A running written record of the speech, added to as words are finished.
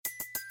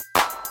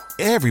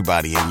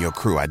Everybody in your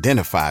crew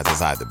identifies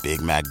as either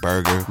Big Mac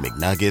Burger,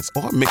 McNuggets,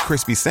 or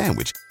McCrispy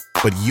Sandwich.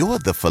 But you're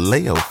the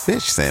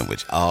Filet-O-Fish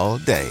Sandwich all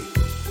day.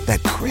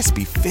 That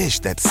crispy fish,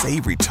 that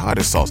savory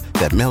tartar sauce,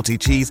 that melty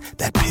cheese,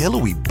 that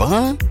pillowy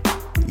bun.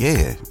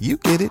 Yeah, you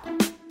get it.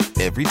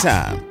 Every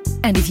time.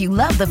 And if you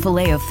love the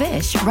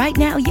Filet-O-Fish, right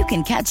now you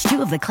can catch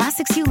two of the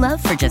classics you love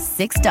for just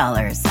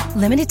 $6.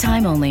 Limited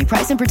time only.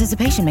 Price and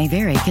participation may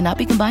vary. Cannot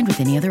be combined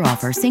with any other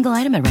offer. Single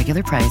item at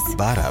regular price.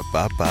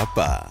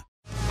 Ba-da-ba-ba-ba.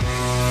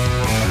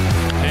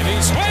 And he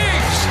swings,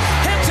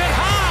 hits it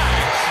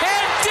high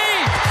and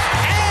deep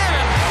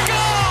and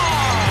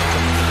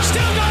gone.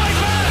 Still going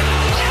back.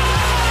 Oh!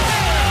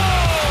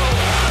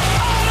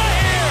 Out of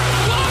here.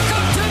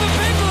 Welcome to the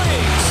big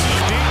leagues.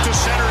 Deep to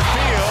center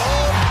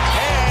field,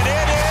 and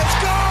it is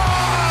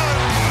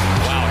gone.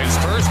 Wow, his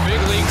first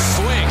big league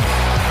swing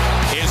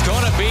is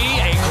going to be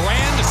a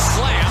grand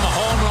slam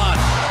home run.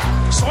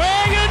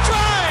 Swing and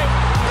drive.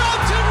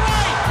 Route to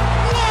right.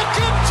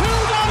 Welcome to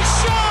the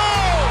show.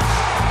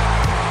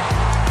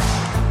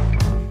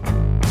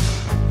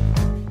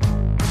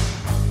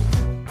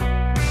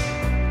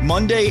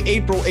 Monday,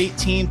 April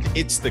 18th,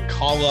 it's the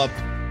Call Up,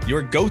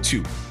 your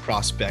go-to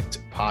prospect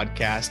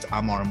podcast.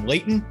 I'm Arm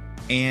Layton,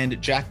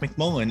 and Jack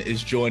McMullen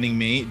is joining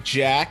me.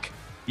 Jack,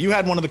 you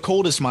had one of the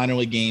coldest minor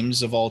league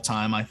games of all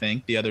time, I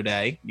think, the other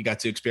day. You got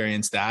to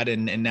experience that,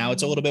 and now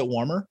it's a little bit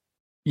warmer.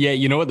 Yeah,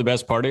 you know what the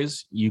best part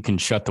is? You can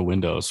shut the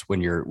windows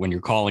when you're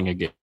calling a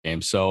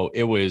game. So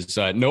it was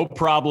no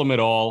problem at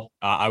all.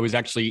 I was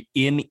actually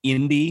in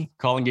Indy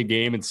calling a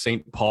game in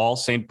St. Paul.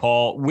 St.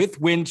 Paul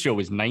with wind chill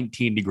was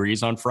 19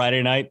 degrees on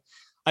Friday night.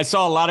 I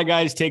saw a lot of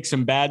guys take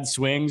some bad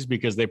swings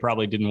because they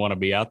probably didn't want to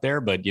be out there.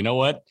 But you know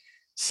what?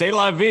 C'est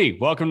la vie.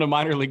 Welcome to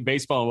minor league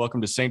baseball and welcome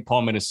to St.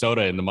 Paul,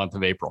 Minnesota in the month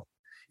of April.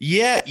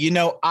 Yeah,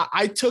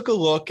 I took a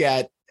look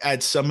at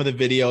some of the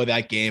video of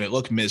that game. It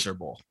looked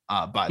miserable,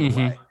 by the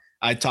way.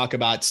 I talk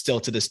about still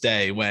to this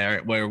day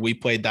where we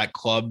played that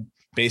club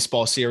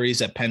baseball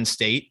series at Penn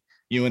State,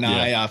 you and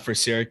I for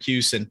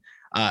Syracuse. And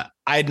I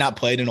had not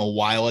played in a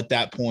while at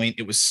that point.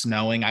 It was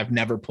snowing. I've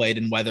never played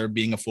in weather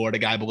being a Florida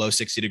guy below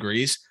 60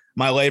 degrees.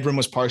 My labrum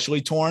was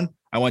partially torn.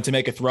 I went to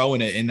make a throw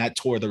in it and that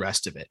tore the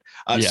rest of it.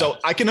 So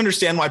I can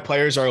understand why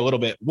players are a little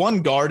bit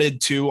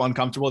guarded, two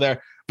uncomfortable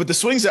there, but the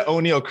swings that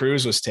Oneil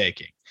Cruz was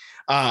taking,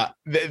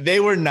 they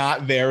were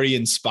not very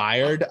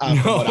inspired from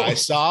what I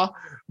saw,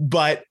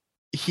 but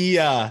he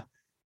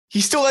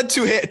still had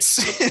two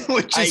hits,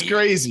 which is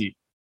crazy.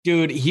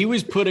 Dude, he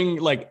was putting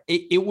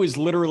it was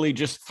literally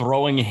just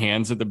throwing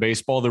hands at the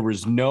baseball. There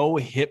was no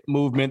hip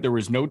movement. There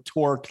was no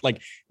torque.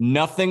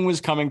 Nothing was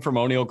coming from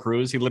Oneil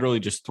Cruz. He literally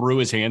just threw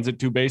his hands at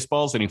two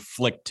baseballs and he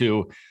flicked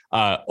two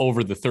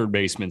over the third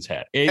baseman's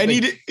head.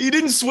 He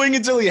didn't swing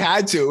until he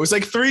had to. It was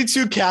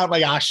 3-2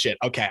 count. Shit.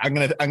 Okay, I'm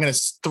gonna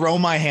throw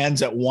my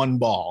hands at one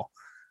ball.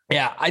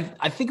 Yeah,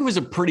 I think it was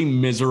a pretty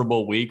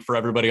miserable week for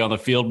everybody on the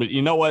field, but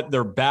you know what?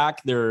 They're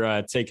back.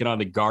 They're taking on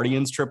the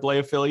Guardians AAA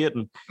affiliate,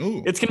 and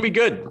it's going to be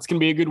good. It's going to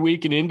be a good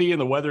week in Indy,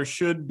 and the weather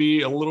should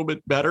be a little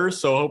bit better.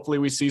 So hopefully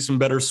we see some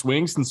better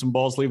swings and some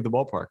balls leave the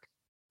ballpark.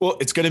 Well,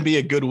 it's going to be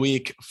a good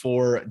week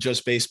for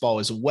Just Baseball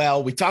as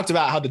well. We talked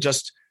about how the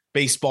Just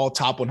Baseball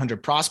Top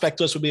 100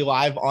 prospect list would be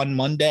live on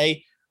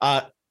Monday.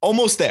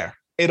 Almost there.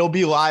 It'll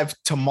be live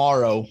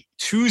tomorrow,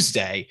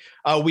 Tuesday.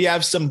 We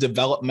have some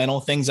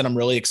developmental things that I'm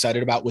really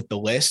excited about with the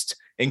list,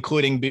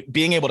 including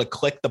being able to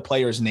click the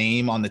player's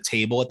name on the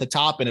table at the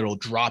top and it'll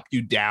drop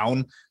you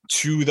down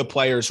to the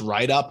player's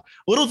write-up.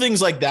 Little things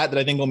like that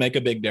I think will make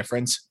a big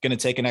difference. Going to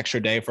take an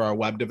extra day for our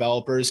web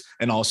developers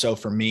and also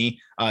for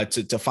me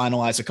to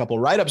finalize a couple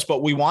write-ups.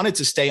 But we wanted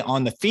to stay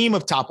on the theme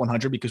of Top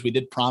 100 because we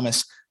did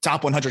promise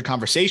Top 100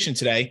 conversation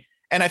today.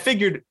 And I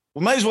figured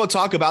we might as well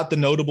talk about the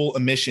notable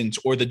omissions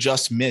or the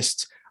just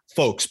missed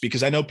folks,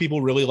 because I know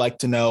people really like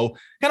to know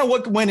kind of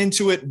what went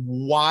into it,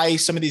 why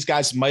some of these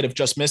guys might have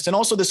just missed. And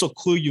also this will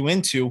clue you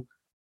into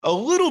a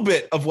little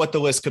bit of what the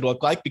list could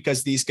look like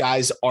because these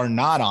guys are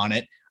not on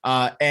it.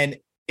 And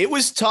it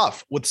was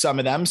tough with some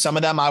of them. Some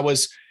of them I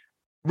was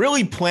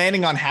really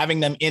planning on having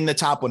them in the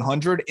top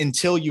 100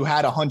 until you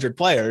had 100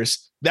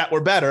 players that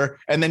were better.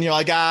 And then you're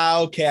like,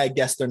 okay, I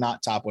guess they're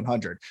not top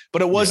 100.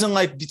 But it wasn't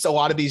like it's a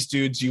lot of these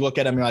dudes, you look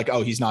at them, you're like,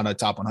 oh, he's not a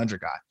top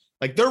 100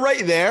 guy. They're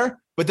right there.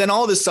 But then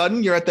all of a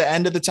sudden you're at the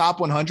end of the top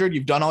 100.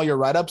 You've done all your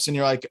write-ups and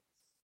you're like,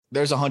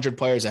 there's 100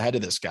 players ahead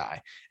of this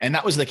guy. And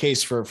that was the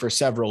case for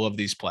several of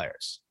these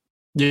players.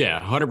 Yeah,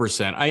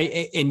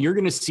 100%. And you're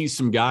going to see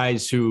some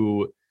guys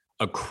who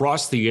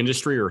across the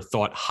industry are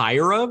thought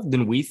higher of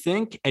than we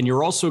think. And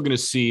you're also going to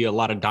see a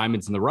lot of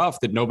diamonds in the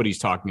rough that nobody's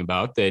talking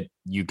about that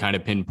you kind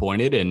of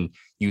pinpointed and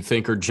you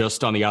think are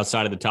just on the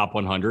outside of the top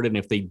 100. And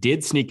if they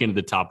did sneak into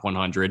the top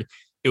 100,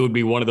 it would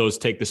be one of those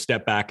take the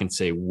step back and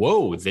say,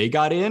 whoa, they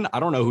got in. I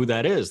don't know who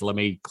that is. Let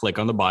me click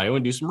on the bio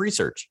and do some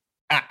research.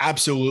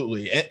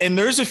 Absolutely. And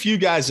there's a few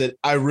guys that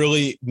I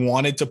really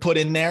wanted to put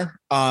in there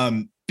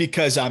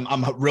because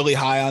I'm really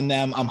high on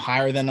them. I'm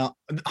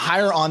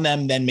higher on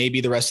them than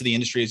maybe the rest of the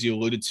industry, as you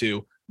alluded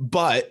to.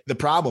 But the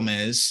problem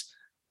is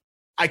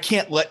I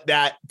can't let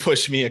that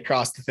push me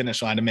across the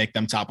finish line to make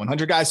them top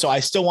 100 guys. So I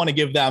still want to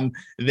give them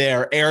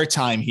their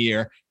airtime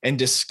here and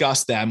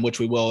discuss them, which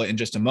we will in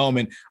just a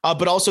moment.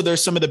 But also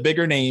there's some of the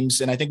bigger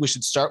names. And I think we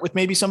should start with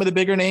maybe some of the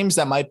bigger names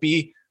that might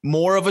be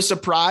more of a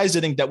surprise. I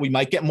think that we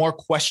might get more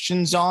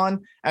questions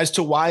on as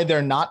to why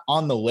they're not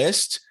on the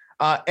list.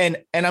 And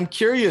I'm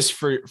curious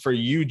for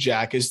you,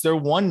 Jack, is there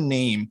one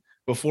name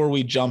before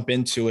we jump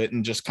into it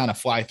and just kind of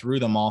fly through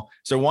them all?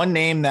 Is there one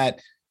name that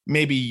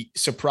maybe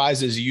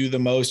surprises you the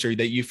most, or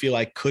that you feel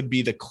like could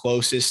be the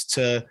closest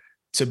to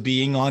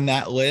being on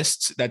that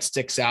list that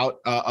sticks out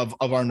of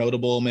our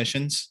notable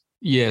omissions?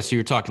 Yeah. So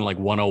you're talking like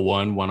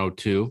 101,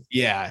 102.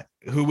 Yeah.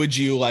 Who would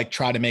you like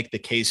try to make the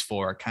case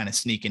for kind of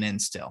sneaking in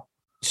still?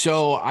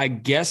 So I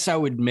guess I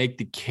would make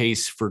the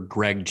case for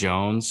Greg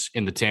Jones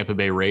in the Tampa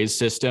Bay Rays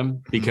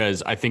system,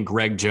 because I think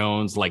Greg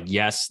Jones, like,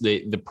 yes,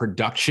 the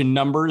production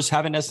numbers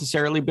haven't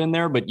necessarily been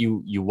there, but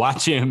you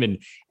watch him and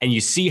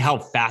you see how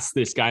fast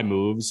this guy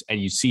moves,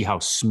 and you see how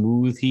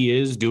smooth he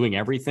is doing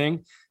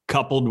everything,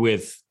 coupled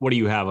with, what do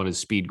you have on his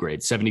speed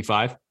grade?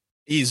 75?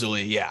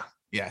 Easily. Yeah.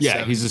 Yeah. Yeah.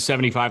 70. He's a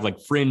 75, like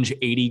fringe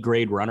 80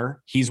 grade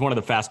runner. He's one of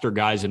the faster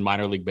guys in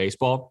minor league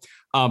baseball.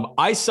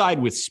 I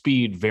side with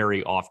speed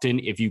very often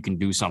if you can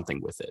do something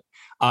with it.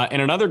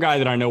 And another guy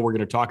that I know we're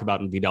going to talk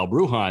about in Vidal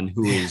Brujan,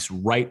 who is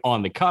right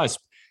on the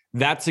cusp,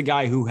 that's a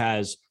guy who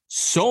has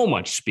so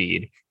much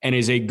speed and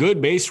is a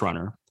good base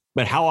runner.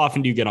 But how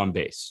often do you get on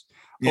base?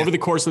 Yeah. Over the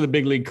course of the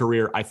big league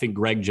career, I think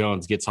Greg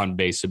Jones gets on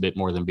base a bit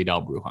more than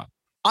Vidal Brujan.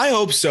 I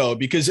hope so,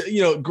 because,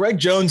 Greg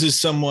Jones is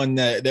someone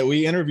that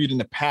we interviewed in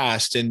the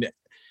past, and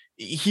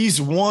he's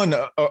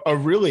a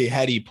really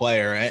heady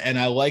player, and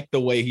I like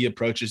the way he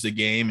approaches the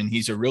game, and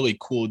he's a really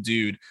cool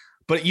dude.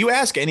 But you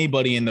ask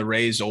anybody in the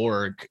Rays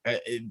org,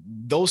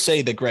 they'll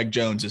say that Greg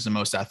Jones is the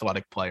most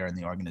athletic player in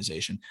the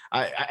organization.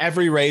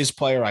 Every Rays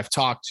player I've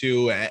talked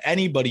to,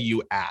 anybody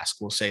you ask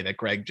will say that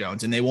Greg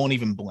Jones, and they won't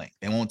even blink.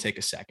 They won't take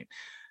a second.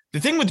 The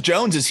thing with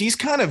Jones is he's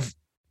kind of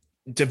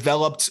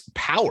developed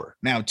power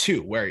now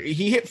too, where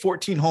he hit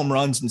 14 home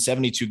runs in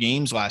 72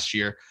 games last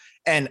year.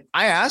 And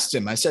I asked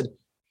him, I said,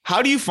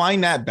 how do you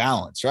find that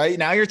balance, right?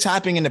 Now you're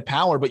tapping into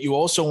power, but you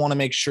also want to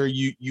make sure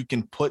you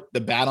can put the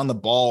bat on the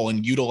ball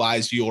and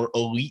utilize your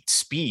elite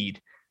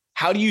speed.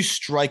 How do you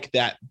strike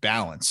that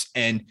balance?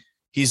 And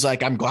he's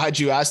like, I'm glad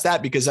you asked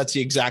that, because that's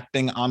the exact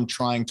thing I'm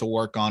trying to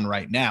work on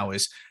right now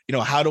is,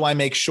 how do I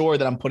make sure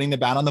that I'm putting the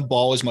bat on the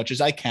ball as much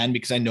as I can?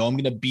 Because I know I'm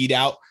going to beat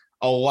out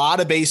a lot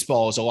of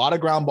baseballs, a lot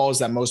of ground balls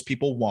that most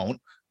people won't,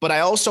 but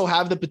I also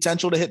have the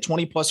potential to hit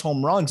 20 plus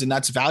home runs. And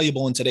that's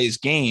valuable in today's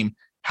game.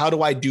 How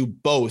do I do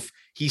both?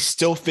 He's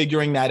still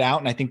figuring that out.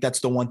 And I think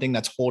that's the one thing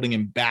that's holding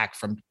him back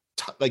from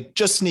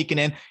just sneaking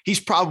in. He's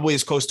probably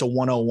as close to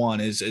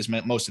 101 as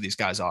most of these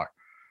guys are.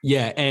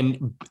 Yeah.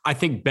 And I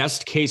think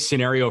best case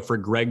scenario for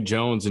Greg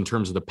Jones in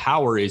terms of the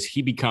power is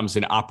he becomes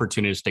an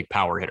opportunistic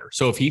power hitter.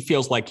 So if he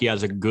feels like he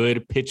has a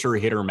good pitcher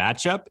hitter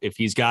matchup, if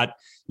he's got,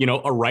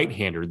 a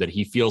right-hander that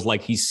he feels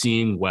like he's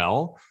seeing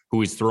well,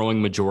 who is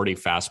throwing majority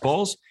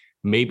fastballs,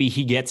 maybe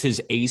he gets his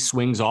A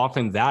swings off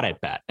in that at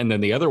bat. And then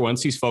the other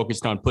ones, he's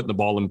focused on putting the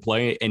ball in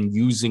play and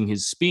using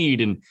his speed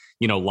and,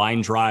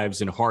 line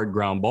drives and hard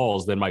ground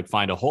balls that might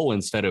find a hole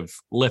instead of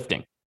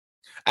lifting.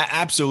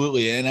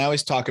 Absolutely. And I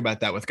always talk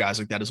about that with guys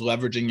like that, is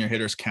leveraging your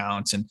hitters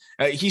counts. And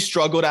he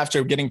struggled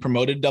after getting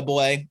promoted to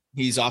AA.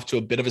 He's off to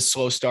a bit of a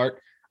slow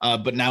start.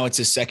 But now it's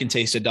his second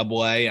taste of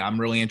AA. I'm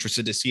really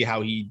interested to see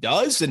how he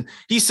does. And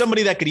he's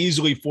somebody that could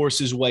easily force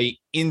his way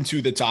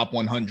into the top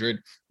 100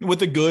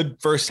 with a good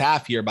first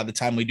half here by the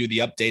time we do the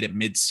update at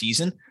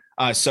mid-season.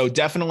 So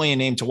definitely a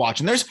name to watch.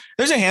 And there's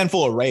a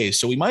handful of Rays,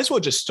 so we might as well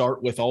just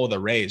start with all of the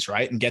Rays,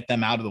 right, and get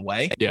them out of the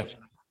way. Yeah.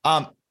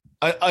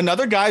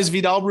 Another guy is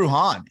Vidal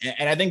Brujan.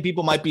 And I think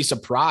people might be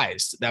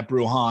surprised that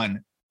Brujan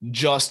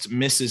just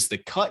misses the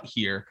cut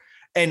here.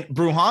 And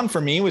Brujan,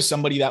 for me, was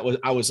somebody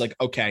I was like,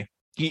 okay,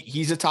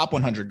 he's a top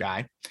 100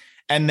 guy.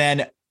 And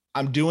then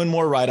I'm doing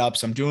more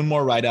write-ups. I'm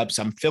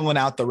filling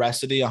out the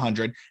rest of the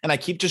 100. And I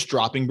keep just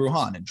dropping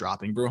Brujan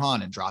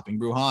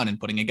and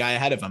putting a guy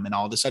ahead of him. And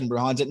all of a sudden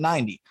Brujan's at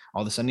 90.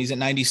 All of a sudden he's at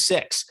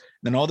 96.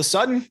 Then all of a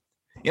sudden,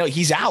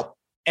 he's out.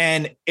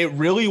 And it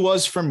really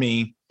was, for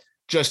me,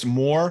 just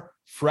more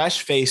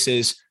fresh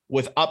faces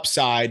with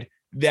upside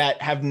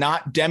that have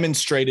not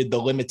demonstrated the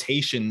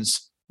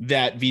limitations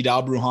that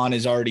Vidal Brujan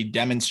has already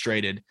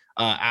demonstrated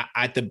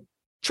at the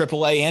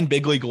AAA and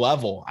big league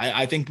level.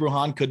 I think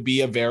Brujan could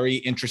be a very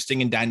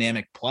interesting and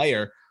dynamic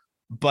player,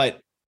 but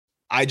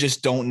I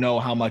just don't know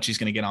how much he's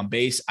going to get on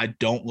base. I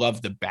don't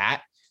love the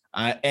bat.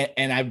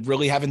 And I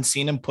really haven't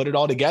seen him put it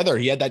all together.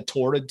 He had that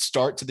torrid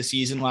start to the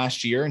season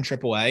last year in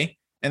AAA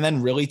and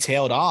then really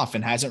tailed off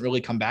and hasn't really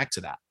come back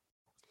to that.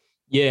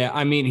 Yeah,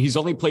 I mean, he's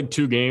only played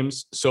 2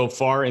 games so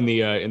far in the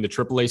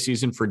AAA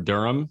season for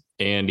Durham,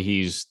 and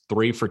he's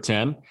 3 for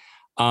 10.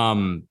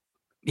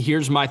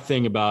 Here's my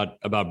thing about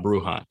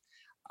Brujan.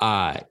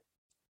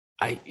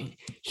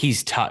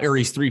 He's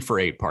 3 for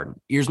 8.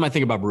 Pardon. Here's my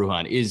thing about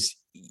Brujan is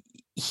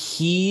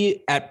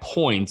he at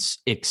points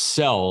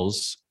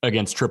excels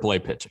against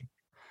AAA pitching.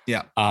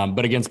 Yeah.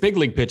 But against big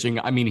league pitching,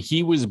 I mean,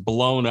 he was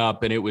blown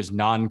up and it was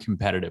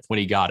non-competitive when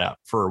he got up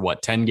for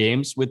 10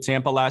 games with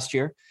Tampa last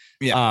year.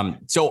 Yeah.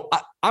 So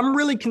I'm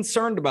really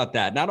concerned about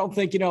that. And I don't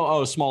think,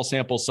 small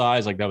sample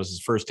size, like that was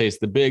his first taste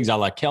of the bigs. I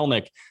like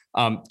Kelenic.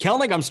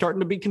 Kelenic, I'm starting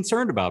to be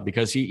concerned about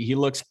because he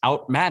looks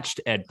outmatched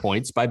at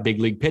points by big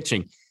league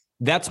pitching.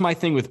 That's my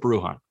thing with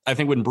Bruján. I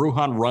think when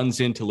Bruján runs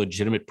into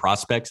legitimate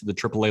prospects at the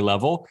AAA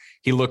level,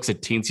 he looks a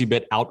teensy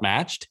bit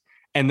outmatched.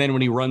 And then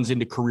when he runs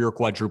into career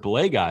quadruple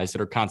A guys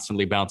that are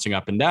constantly bouncing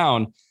up and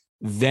down,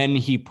 then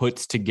he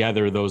puts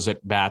together those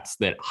at bats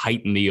that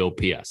heighten the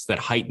OPS, that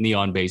heighten the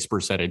on base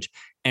percentage,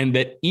 and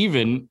that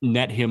even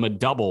net him a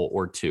double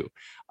or two.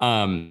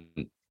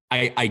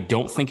 I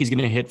don't think he's going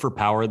to hit for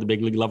power at the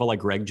big league level like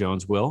Greg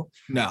Jones will.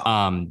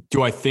 No.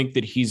 Do I think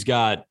that he's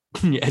got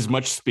as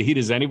much speed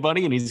as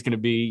anybody and he's going to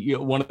be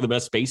one of the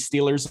best base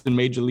stealers in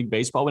Major League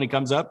Baseball when he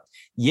comes up?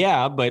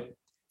 Yeah, but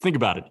think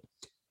about it.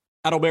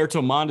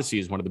 Adalberto Mondesi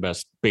is one of the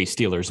best base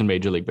stealers in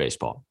Major League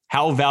Baseball.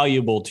 How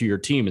valuable to your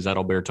team is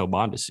Adalberto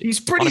Mondesi? He's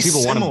pretty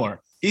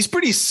similar. He's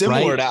pretty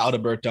similar to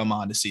Adalberto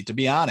Mondesi, to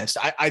be honest.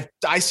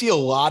 I see a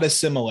lot of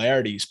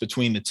similarities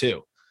between the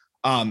two.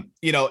 And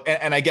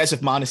I guess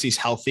if Mondesi's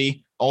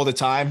healthy all the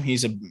time,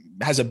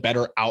 has a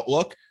better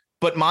outlook.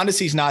 But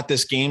Mondesi's not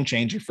this game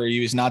changer for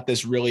you. He's not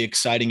this really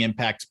exciting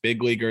impact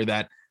big leaguer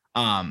that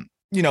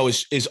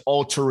is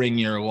altering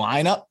your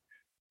lineup.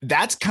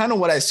 That's kind of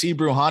what I see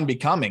Bruján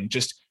becoming.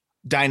 Just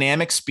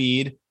dynamic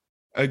speed,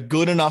 a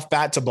good enough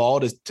bat to ball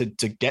to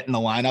get in the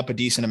lineup a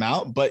decent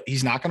amount, but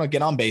he's not going to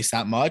get on base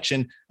that much.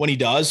 And when he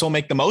does, he'll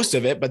make the most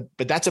of it, but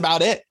that's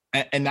about it.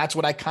 And that's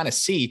what I kind of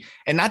see.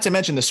 And not to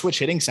mention the switch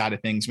hitting side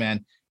of things,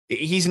 man,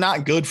 he's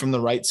not good from the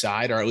right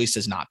side, or at least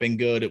has not been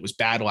good. It was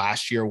bad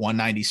last year,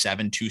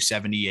 197,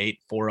 278,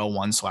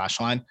 401 slash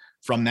line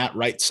from that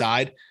right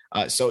side.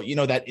 So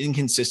that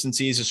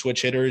inconsistency as a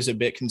switch hitter is a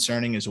bit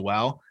concerning as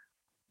well.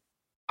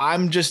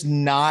 I'm just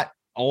not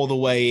all the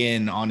way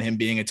in on him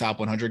being a top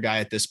 100 guy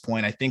at this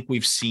point. I think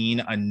we've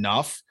seen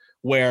enough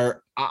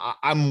where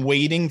I'm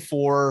waiting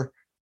for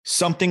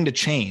something to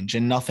change,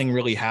 and nothing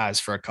really has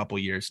for a couple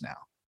years now.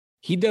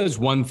 He does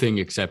one thing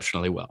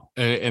exceptionally well,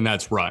 and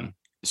that's run.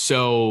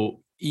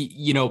 So,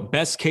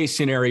 best case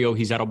scenario,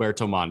 he's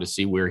Adalberto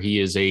Mondesi, where he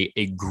is a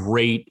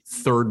great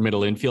third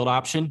middle infield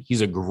option.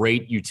 He's a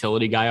great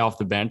utility guy off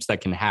the bench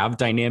that can have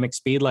dynamic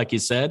speed, like you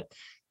said.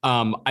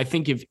 I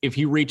think if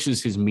he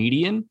reaches his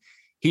median,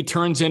 he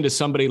turns into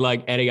somebody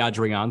like Eddie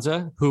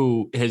Adrianza,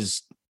 who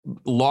has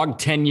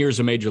logged 10 years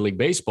of Major League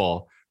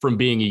Baseball from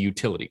being a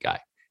utility guy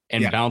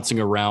and bouncing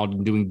around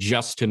and doing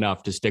just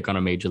enough to stick on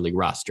a Major League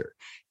roster.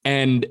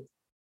 And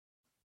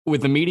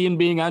with the median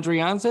being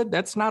Adrianza,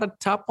 that's not a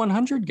top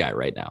 100 guy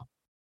right now.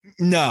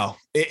 No,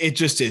 it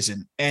just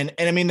isn't. And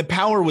I mean, the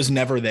power was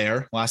never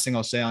there. Last thing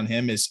I'll say on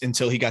him is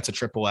until he got to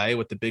AAA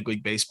with the big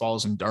league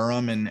baseballs in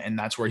Durham, and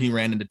that's where he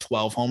ran into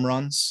 12 home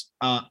runs.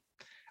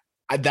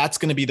 That's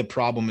going to be the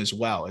problem as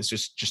well. It's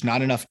just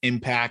not enough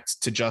impact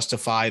to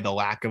justify the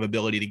lack of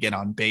ability to get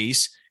on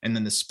base. And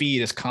then the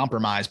speed is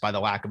compromised by the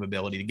lack of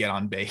ability to get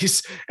on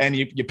base. And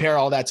you pair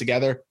all that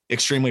together,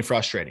 extremely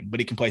frustrating. But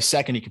he can play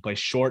second, he can play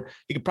short.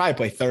 He could probably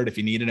play third if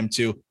you needed him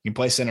to. He can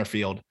play center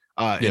field.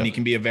 And he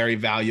can be a very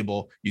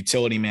valuable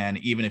utility man,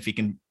 even if he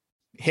can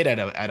hit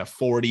at a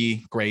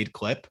 40 grade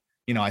clip.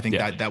 I think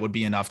that would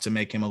be enough to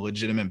make him a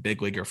legitimate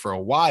big leaguer for a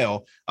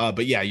while.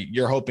 But yeah,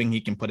 you're hoping he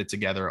can put it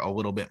together a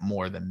little bit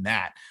more than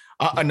that.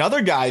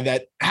 Another guy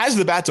that has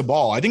the bat to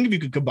ball, I think if you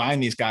could combine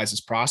these guys as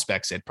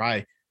prospects, it'd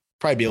probably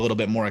be a little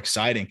bit more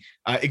exciting.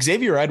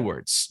 Xavier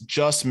Edwards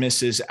just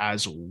misses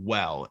as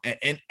well.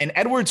 And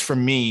Edwards, for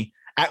me,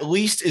 at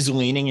least is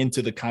leaning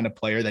into the kind of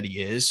player that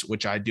he is,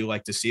 which I do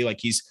like to see. Like,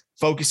 he's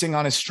focusing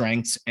on his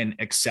strengths and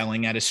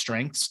excelling at his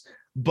strengths,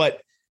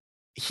 but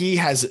he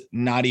has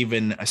not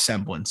even a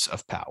semblance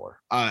of power.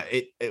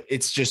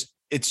 It's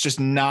just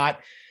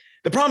not.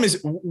 The problem is,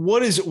 what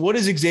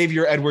does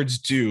Xavier Edwards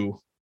do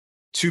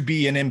to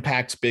be an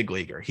impact big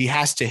leaguer? He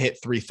has to hit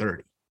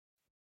 330.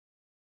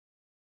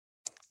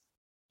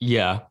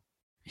 Yeah.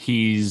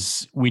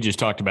 We just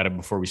talked about it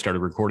before we started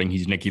recording.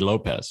 He's Nicky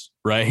Lopez,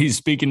 right? He's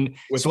speaking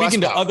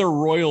to other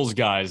Royals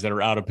guys that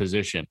are out of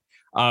position.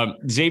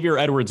 Xavier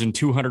Edwards in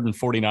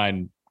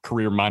 249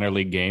 career minor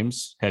league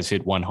games has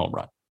hit one home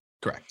run.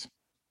 Correct.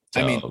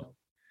 So,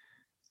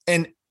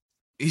 and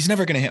he's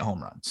never going to hit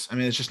home runs. I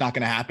mean, it's just not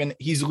going to happen.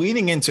 He's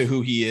leaning into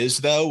who he is,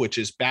 though, which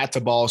is bat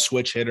to ball,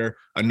 switch hitter,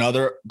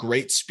 another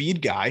great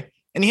speed guy.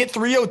 And he hit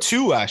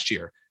 302 last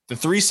year. The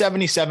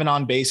 377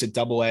 on base at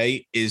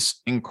AA is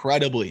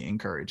incredibly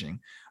encouraging.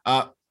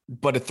 But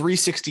a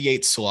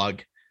 368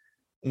 slug,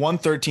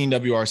 113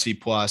 WRC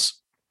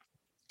plus.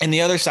 And the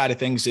other side of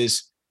things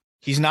is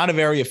he's not a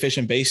very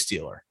efficient base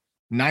stealer.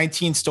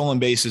 19 stolen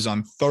bases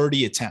on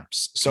 30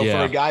 attempts. So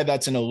for a guy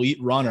that's an elite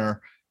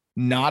runner,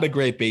 not a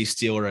great base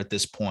stealer at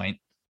this point.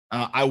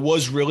 I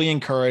was really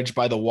encouraged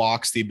by the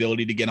walks, the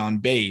ability to get on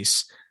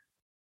base,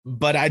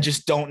 but I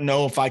just don't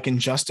know if I can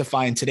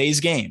justify in today's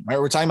game, right?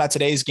 We're talking about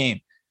today's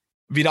game.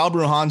 Vidal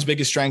Brujan's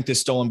biggest strength is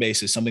stolen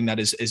bases, something that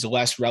is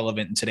less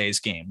relevant in today's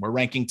game. We're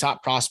ranking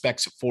top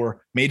prospects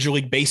for Major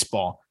League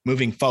Baseball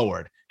moving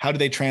forward. How do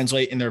they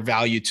translate in their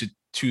value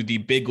to the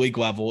big league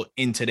level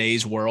in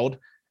today's world?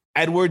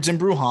 Edwards and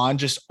Brujan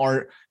just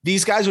aren't.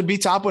 These guys would be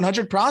top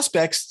 100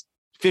 prospects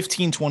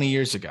 15, 20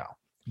 years ago.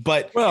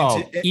 But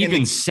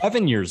even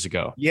 7 years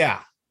ago.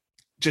 Yeah.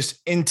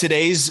 Just in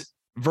today's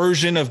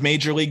version of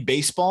Major League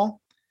Baseball,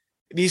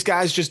 these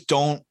guys just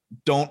don't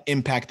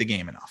impact the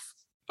game enough.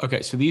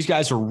 Okay, so these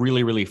guys are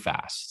really, really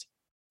fast.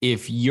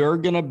 If you're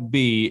going to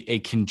be a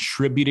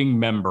contributing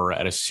member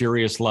at a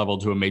serious level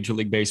to a Major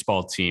League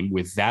Baseball team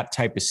with that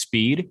type of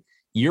speed,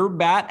 your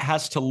bat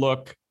has to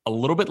look a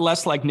little bit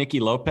less like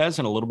Nicky Lopez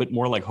and a little bit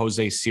more like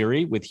Jose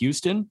Siri with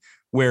Houston,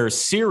 where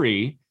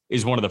Siri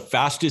is one of the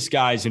fastest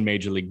guys in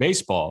Major League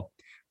Baseball,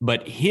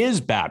 but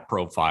his bat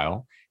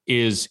profile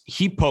is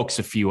he pokes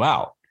a few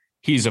out.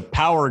 He's a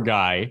power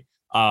guy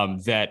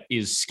that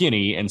is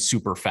skinny and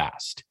super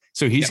fast.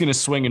 So he's going to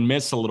swing and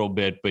miss a little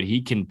bit, but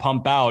he can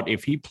pump out.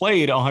 If he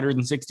played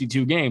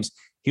 162 games,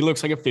 he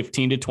looks like a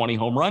 15 to 20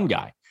 home run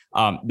guy.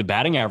 The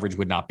batting average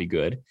would not be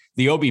good.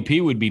 The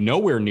OBP would be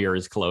nowhere near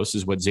as close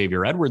as what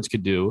Xavier Edwards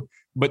could do,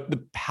 but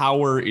the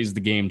power is the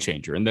game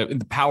changer. And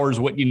the power is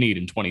what you need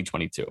in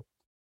 2022.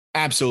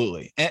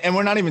 Absolutely. And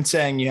we're not even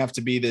saying you have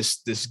to be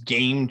this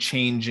game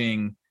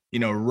changing,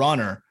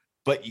 runner,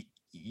 but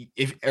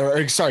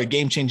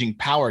game changing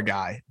power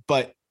guy,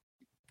 but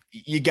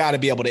you got to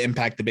be able to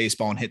impact the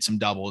baseball and hit some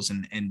doubles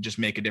and just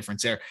make a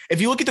difference there. If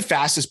you look at the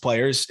fastest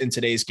players in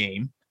today's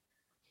game,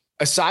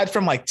 aside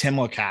from like Tim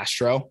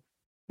LaCastro,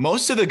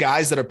 most of the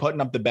guys that are putting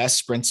up the best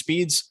sprint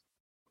speeds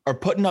are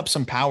putting up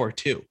some power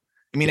too.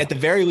 I mean, at the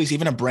very least,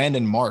 even a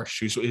Brandon Marsh,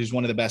 who's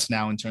one of the best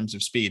now in terms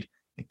of speed,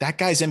 like that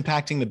guy's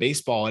impacting the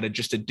baseball at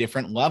just a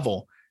different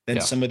level than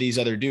some of these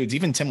other dudes.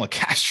 Even Tim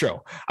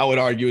LaCastro, I would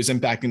argue, is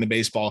impacting the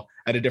baseball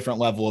at a different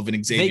level of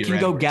an Xavier. They can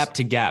go gap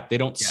to gap. They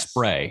don't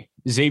spray.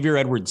 Xavier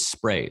Edwards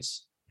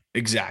sprays.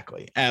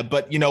 Exactly.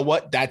 But you know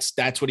what? That's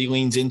what he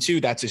leans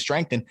into. That's his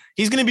strength. And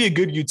he's going to be a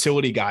good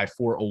utility guy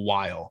for a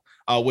while,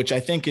 which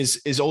I think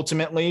is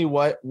ultimately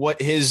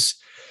what his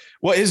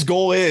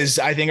goal is,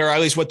 I think, or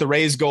at least what the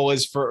Rays' goal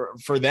is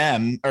for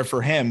them or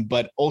for him.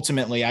 But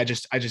ultimately, I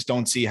just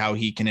don't see how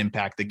he can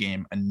impact the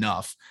game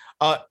enough.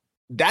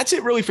 That's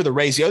it really for the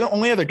Rays. The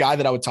only other guy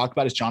that I would talk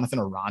about is Jonathan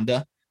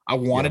Aranda. I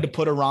wanted to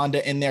put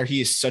Aranda in there.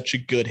 He is such a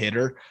good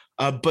hitter,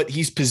 but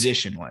he's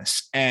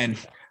positionless. And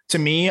to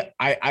me,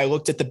 I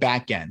looked at the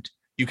back end.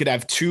 You could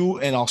have two,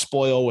 and I'll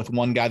spoil with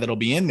one guy that'll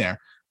be in there.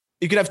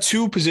 You could have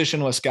two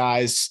positionless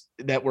guys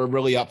that were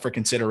really up for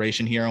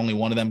consideration here. Only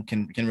one of them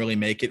can really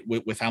make it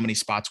with how many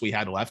spots we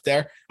had left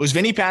there. It was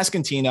Vinny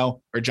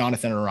Pasquantino or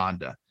Jonathan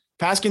Aranda.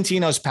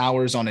 Pasquantino's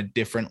power is on a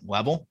different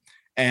level.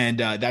 And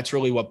that's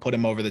really what put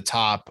him over the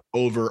top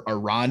over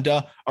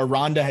Aranda.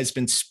 Aranda has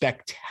been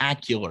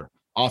spectacular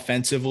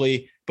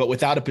offensively, but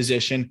without a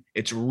position,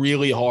 it's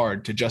really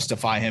hard to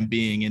justify him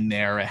being in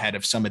there ahead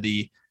of some of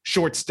the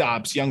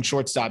shortstops,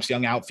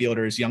 young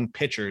outfielders, young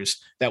pitchers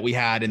that we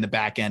had in the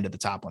back end of the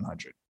top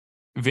 100.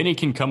 Vinny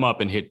can come up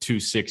and hit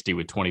 260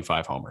 with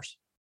 25 homers.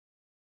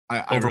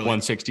 Over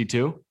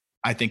 162?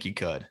 I think he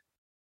could.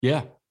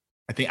 Yeah.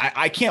 I think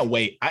I can't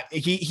wait.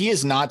 He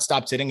has not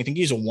stopped hitting. I think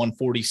he's a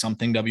 140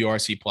 something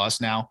WRC plus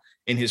now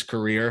in his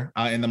career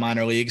in the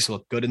minor leagues.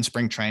 Looked good in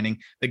spring training.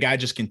 The guy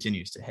just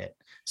continues to hit.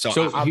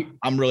 So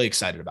I'm really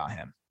excited about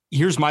him.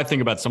 Here's my thing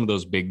about some of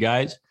those big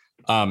guys.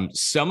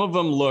 Some of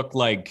them look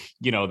like,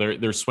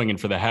 they're swinging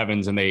for the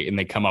heavens and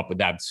they come up with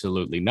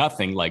absolutely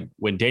nothing. Like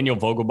when Daniel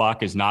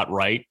Vogelbach is not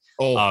right,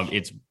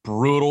 it's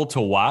brutal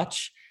to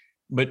watch.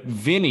 But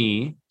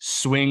Vinny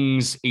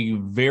swings a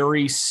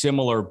very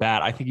similar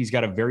bat. I think he's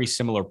got a very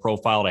similar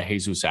profile to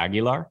Jesus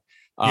Aguilar,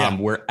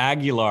 where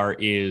Aguilar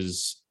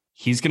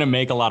he's going to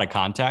make a lot of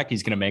contact.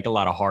 He's going to make a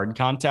lot of hard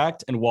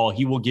contact. And while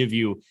he will give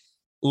you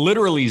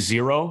literally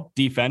zero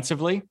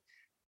defensively,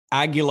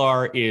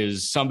 Aguilar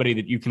is somebody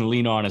that you can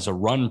lean on as a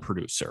run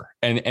producer.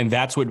 And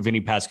that's what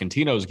Vinny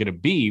Pasquantino is going to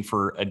be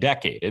for a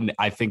decade. And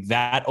I think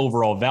that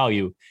overall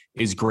value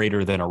is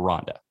greater than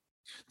Aranda.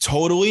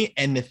 Totally.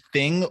 And the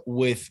thing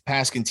with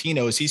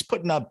Pasquantino is he's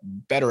putting up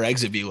better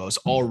exit velos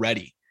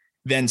already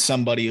than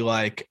somebody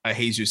like a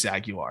Jesus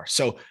Aguilar.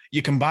 So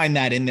you combine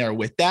that in there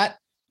with that,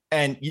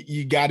 and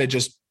you got to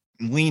just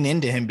lean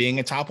into him being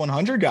a top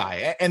 100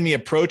 guy. And the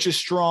approach is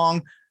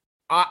strong.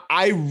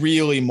 I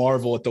really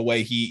marvel at the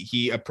way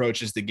he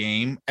approaches the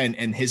game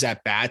and his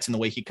at-bats and the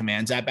way he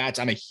commands at-bats.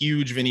 I'm a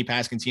huge Vinny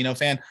Pasquantino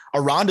fan.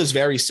 Aranda's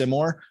very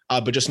similar,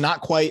 but just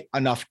not quite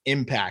enough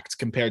impact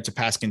compared to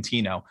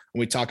Pasquantino when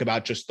we talk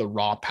about just the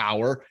raw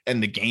power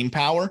and the game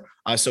power.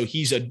 So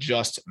he's a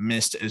just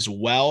missed as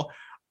well.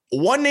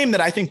 One name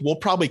that I think we'll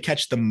probably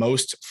catch the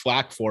most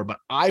flack for, but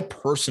I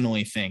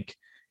personally think,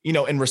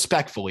 and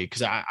respectfully,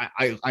 because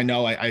I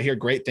know I hear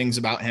great things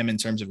about him in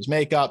terms of his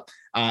makeup,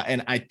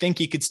 and I think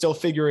he could still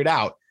figure it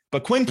out.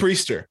 But Quinn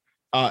Priester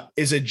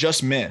is a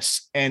just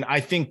miss, and I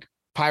think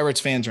Pirates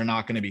fans are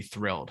not going to be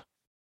thrilled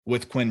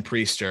with Quinn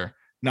Priester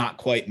not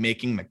quite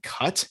making the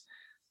cut.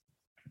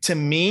 To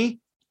me,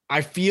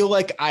 I feel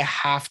like I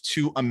have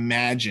to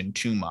imagine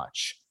too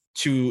much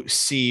to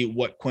see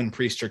what Quinn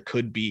Priester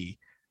could be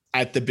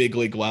at the big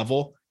league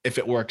level if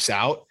it works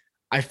out.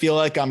 I feel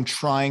like I'm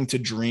trying to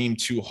dream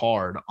too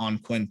hard on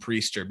Quinn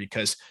Priester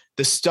because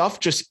the stuff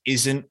just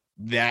isn't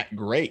that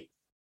great.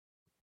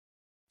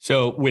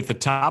 So with the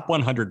top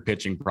 100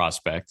 pitching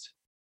prospect,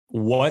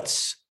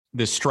 what's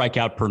the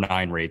strikeout per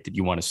 9 rate that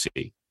you want to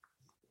see?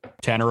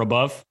 10 or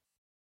above?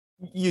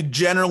 You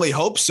generally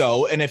hope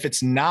so. And if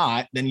it's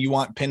not, then you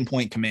want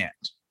pinpoint command.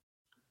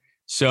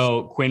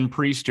 So Quinn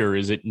Priester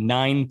is at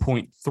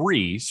 9.3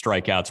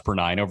 strikeouts per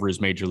 9 over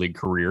his major league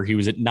career. He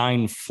was at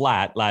 9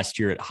 flat last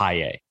year at high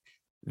A.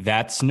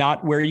 That's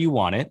not where you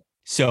want it.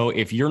 So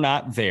if you're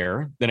not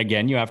there, then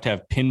again, you have to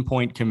have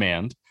pinpoint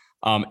command.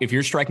 If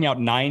you're striking out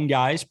 9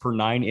 guys per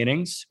 9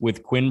 innings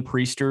with Quinn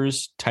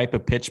Priester's type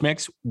of pitch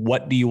mix,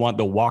 what do you want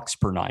the walks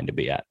per 9 to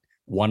be at?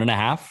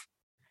 1.5?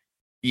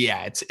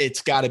 Yeah,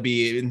 it's got to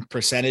be in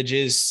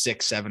percentages,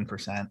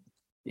 6-7%.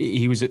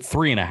 He was at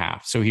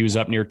 3.5, so he was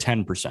up near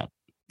 10%.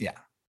 Yeah.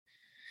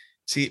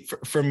 See,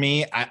 for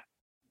me,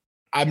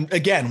 I'm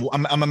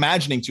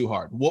imagining too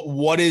hard.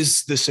 What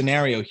is the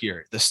scenario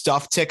here? The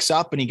stuff ticks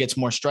up and he gets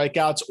more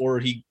strikeouts,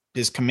 or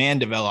his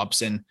command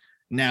develops and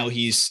now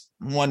he's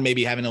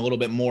maybe having a little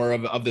bit more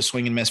of the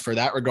swing and miss for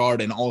that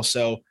regard, and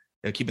also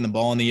keeping the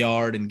ball in the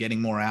yard and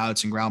getting more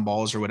outs and ground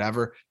balls or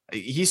whatever.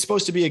 He's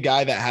supposed to be a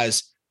guy that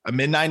has a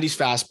mid-90s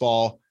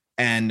fastball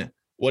and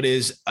what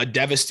is a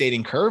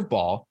devastating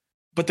curveball,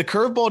 but the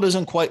curveball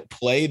doesn't quite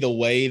play the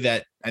way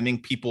that I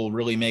think people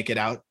really make it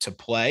out to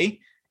play.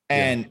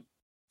 And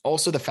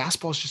also the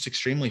fastball is just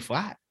extremely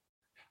flat.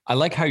 I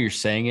like how you're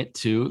saying it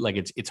too. Like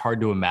it's hard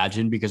to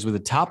imagine, because with a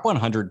top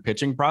 100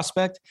 pitching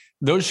prospect,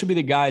 those should be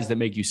the guys that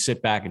make you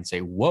sit back and say,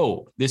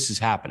 whoa, this is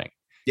happening.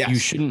 Yes. You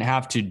shouldn't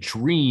have to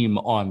dream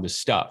on the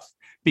stuff,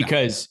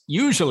 because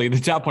usually the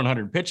top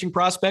 100 pitching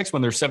prospects,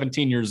 when they're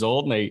 17 years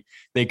old and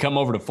they come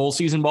over to full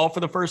season ball for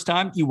the first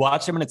time, you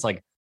watch them and it's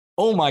like,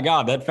 oh my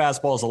God, that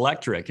fastball is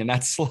electric and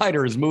that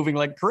slider is moving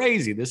like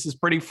crazy. This is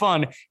pretty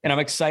fun. And I'm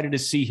excited to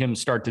see him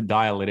start to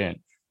dial it in.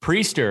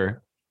 Priester,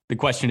 the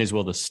question is,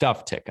 will the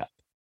stuff tick up?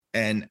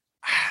 And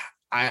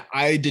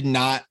I did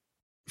not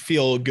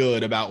feel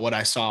good about what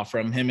I saw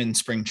from him in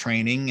spring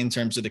training in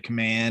terms of the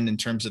command, in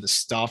terms of the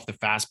stuff. The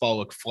fastball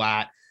looked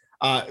flat.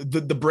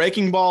 The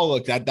breaking ball,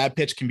 look, that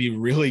pitch can be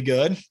really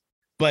good,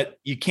 but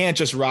you can't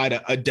just ride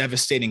a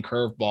devastating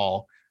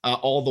curveball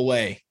all the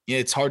way.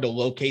 It's hard to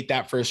locate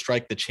that first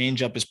strike. The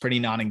changeup is pretty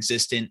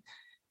non-existent,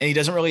 and he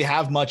doesn't really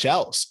have much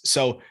else.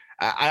 So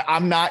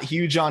I'm not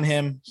huge on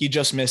him. He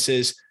just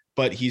misses,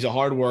 but he's a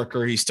hard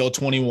worker. He's still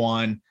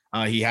 21.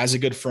 He has a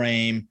good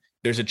frame.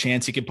 There's a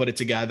chance he could put it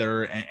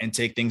together and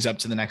take things up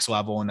to the next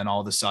level. And then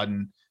all of a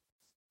sudden,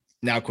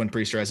 now Quinn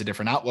Priester has a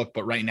different outlook.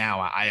 But right now,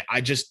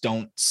 I just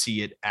don't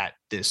see it at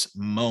this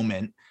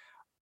moment.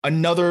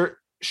 Another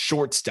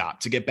shortstop,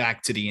 to get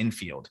back to the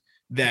infield,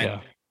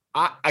 that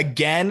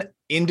again,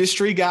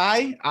 industry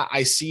guy,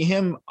 I see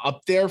him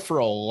up there for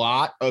a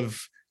lot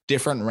of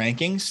different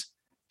rankings.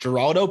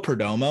 Geraldo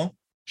Perdomo,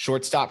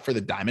 shortstop for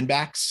the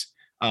Diamondbacks.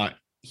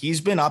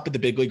 He's been up at the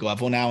big league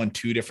level now in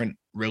 2 different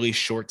really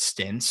short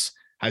stints,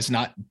 has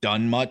not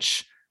done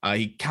much.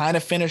 He kind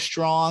of finished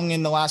strong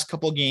in the last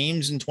couple of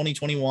games in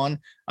 2021,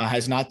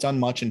 has not done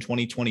much in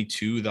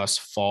 2022 thus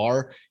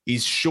far.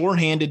 He's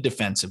sure-handed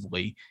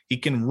defensively. He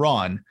can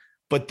run,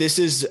 but this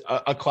is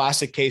a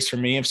classic case for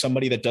me of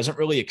somebody that doesn't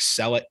really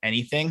excel at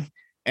anything.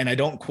 And I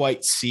don't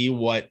quite see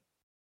what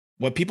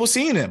people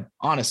see in him.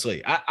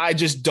 Honestly, I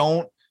just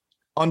don't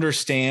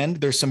understand.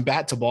 There's some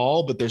bat to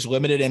ball, but there's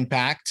limited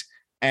impact.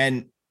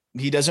 And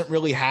he doesn't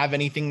really have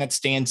anything that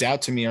stands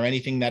out to me or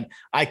anything that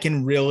I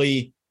can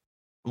really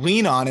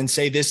lean on and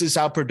say, this is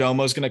how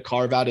Perdomo is going to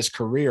carve out his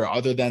career,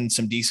 other than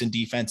some decent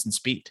defense and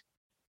speed.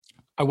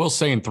 I will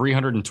say in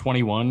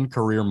 321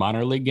 career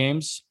minor league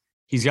games,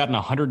 he's gotten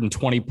a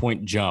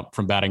 120-point jump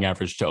from batting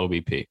average to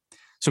OBP.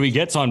 So he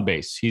gets on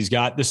base. He's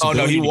got this. Oh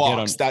no, he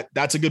walks.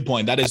 That's a good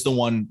point. That is the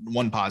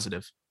one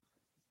positive.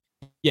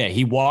 Yeah,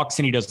 he walks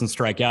and he doesn't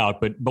strike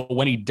out, but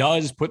when he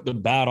does put the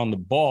bat on the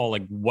ball,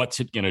 like, what's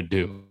it going to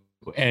do?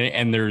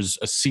 And there's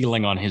a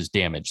ceiling on his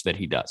damage that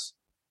he does.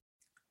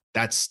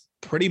 That's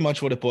pretty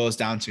much what it boils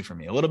down to for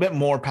me. A little bit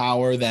more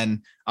power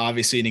than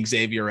obviously an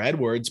Xavier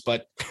Edwards,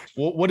 but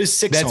what is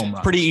 6 home runs?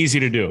 That's pretty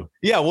easy to do.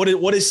 Yeah.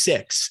 What is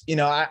 6?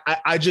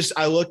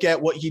 I look at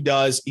what he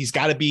does. He's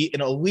got to be an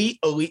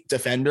elite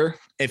defender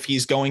if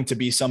he's going to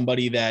be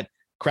somebody that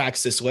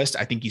cracks this list.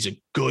 I think he's a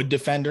good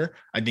defender.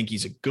 I think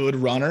he's a good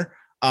runner.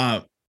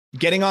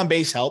 Getting on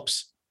base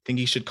helps. I think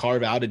he should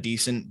carve out a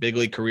decent big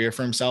league career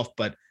for himself,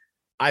 but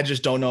I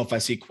just don't know if I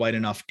see quite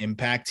enough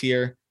impact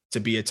here to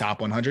be a top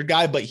 100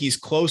 guy, but he's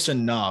close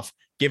enough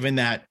given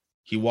that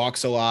he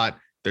walks a lot.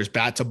 There's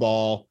bat to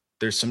ball,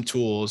 there's some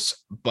tools,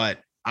 but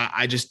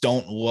I just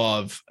don't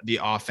love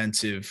the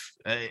offensive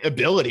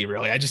ability.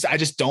 Really. I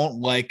just don't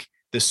like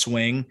the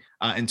swing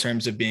in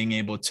terms of being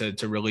able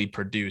to really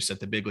produce at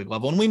the big league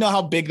level. And we know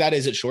how big that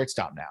is at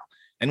shortstop now.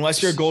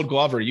 Unless you're a Gold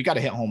Glover, you got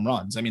to hit home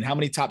runs. I mean, how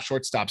many top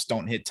shortstops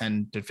don't hit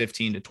 10 to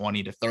 15 to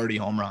 20 to 30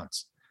 home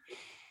runs?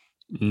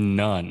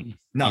 None.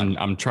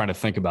 I'm trying to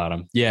think about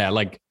him. Yeah,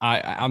 like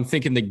I'm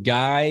thinking the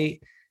guy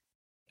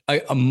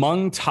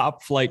among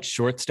top flight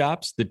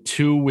shortstops, the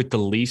two with the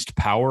least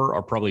power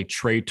are probably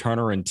Trey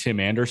Turner and Tim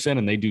Anderson,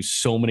 and they do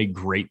so many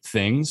great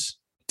things.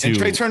 And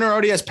Trey Turner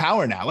already has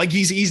power now. Like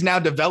he's now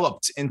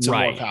developed into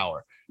more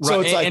power.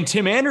 So it's like, and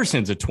Tim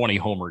Anderson's a 20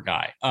 homer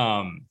guy.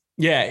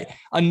 Yeah.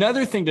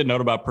 Another thing to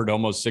note about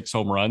Perdomo's 6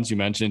 home runs, you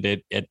mentioned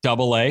it at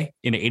AA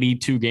in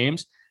 82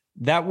 games.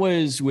 That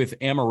was with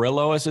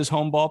Amarillo as his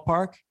home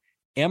ballpark.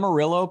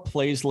 Amarillo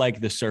plays like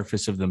the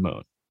surface of the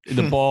moon.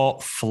 The ball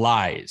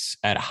flies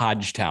at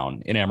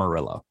Hodgetown in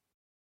Amarillo.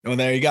 Well,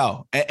 there you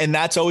go. And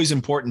that's always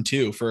important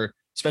too, for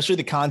especially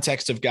the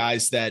context of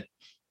guys that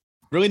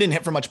really didn't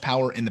hit for much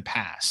power in the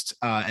past.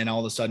 And all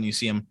of a sudden you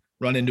see them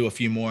run into a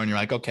few more and you're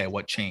like, okay,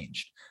 what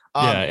changed?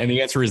 Yeah. And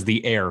the answer is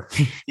the air.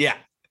 Yeah,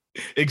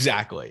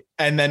 exactly.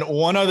 And then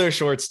one other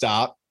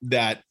shortstop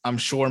that I'm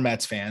sure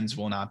Mets fans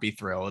will not be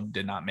thrilled,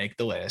 did not make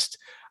the list.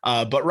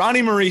 But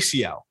Ronnie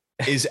Mauricio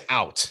is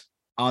out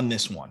on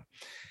this one.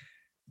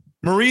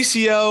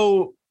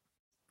 Mauricio,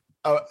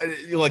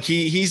 look,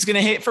 he's going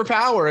to hit for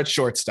power at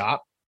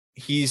shortstop.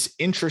 He's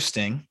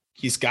interesting.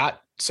 He's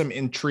got some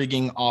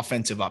intriguing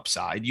offensive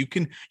upside. You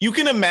can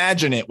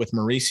imagine it with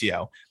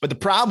Mauricio, but the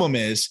problem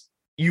is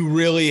you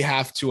really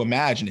have to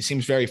imagine. It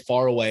seems very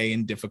far away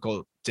and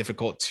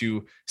difficult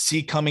to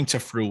see coming to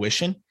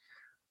fruition.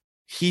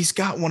 He's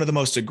got one of the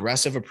most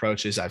aggressive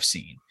approaches I've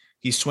seen.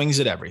 He swings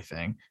at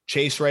everything.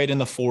 Chase rate in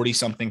the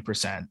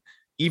 40-something%.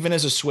 Even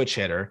as a switch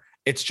hitter,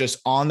 it's just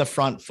on the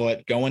front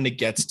foot, going to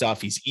get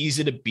stuff. He's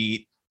easy to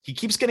beat. He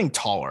keeps getting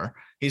taller.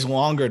 He's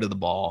longer to the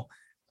ball.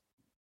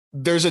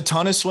 There's a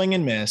ton of swing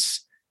and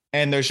miss,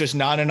 and there's just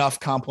not enough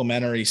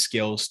complementary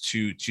skills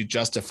to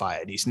justify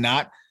it.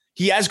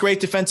 He has great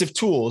defensive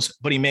tools,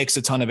 but he makes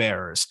a ton of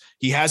errors.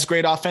 He has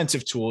great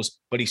offensive tools,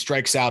 but he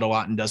strikes out a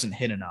lot and doesn't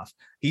hit enough.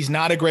 He's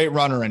not a great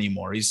runner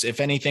anymore. He's, if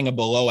anything, a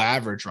below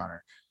average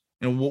runner.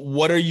 And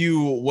what are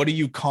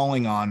you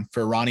calling on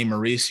for Ronnie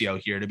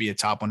Mauricio here to be a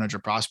top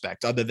 100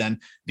 prospect other than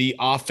the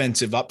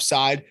offensive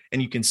upside?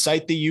 And you can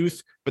cite the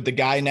youth, but the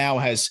guy now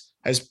has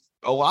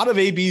a lot of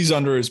ABs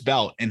under his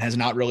belt and has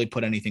not really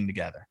put anything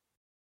together.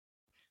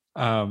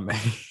 I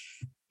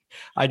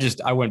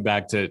went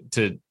back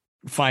to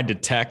find a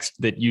text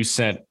that you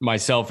sent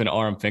myself and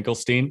Aram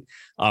Finkelstein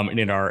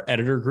in our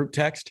editor group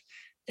text.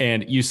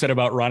 And you said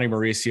about Ronnie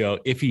Mauricio,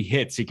 if he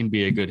hits, he can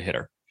be a good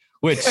hitter.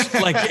 Which,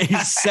 like,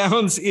 it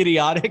sounds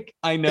idiotic,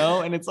 I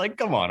know, and it's like,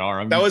 come on,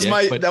 Aram. That was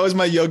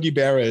my Yogi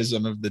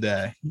Berraism of the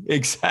day.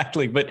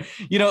 Exactly, but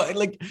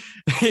like,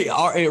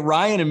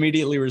 Ryan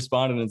immediately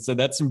responded and said,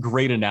 "That's some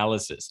great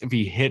analysis. If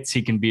he hits,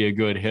 he can be a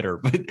good hitter."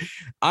 But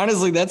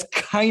honestly, that's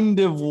kind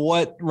of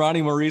what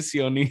Ronnie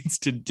Mauricio needs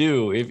to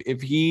do.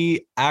 If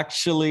he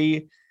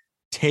actually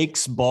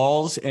takes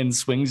balls and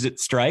swings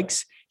at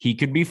strikes, he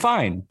could be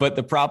fine. But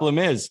the problem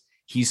is,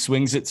 he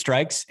swings at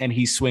strikes and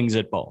he swings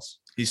at balls.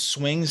 He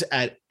swings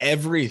at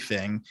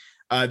everything.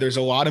 There's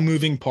a lot of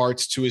moving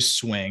parts to his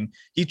swing.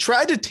 He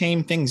tried to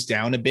tame things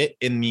down a bit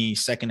in the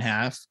second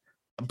half,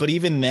 but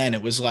even then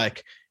it was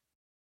like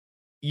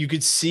you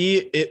could see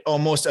it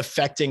almost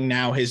affecting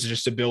now his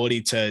just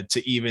ability to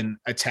even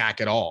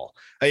attack at all.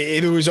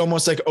 It was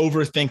almost like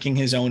overthinking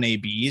his own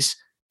ABs.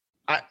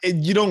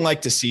 You don't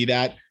like to see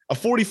that. A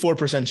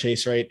 44%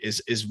 chase rate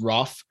is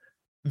rough.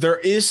 There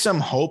is some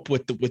hope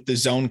with the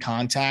zone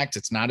contact.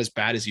 It's not as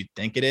bad as you'd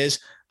think it is,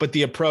 but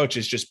the approach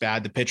is just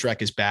bad. The pitch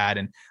rec is bad.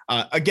 And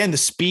again, the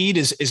speed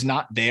is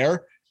not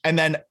there. And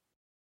then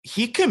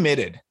he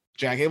committed,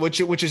 Jack,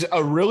 which is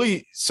a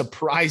really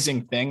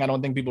surprising thing. I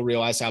don't think people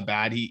realize how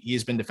bad he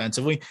has been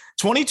defensively.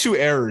 22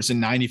 errors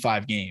in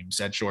 95 games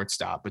at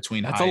shortstop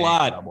between That's a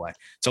lot. and AA.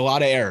 It's a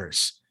lot of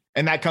errors.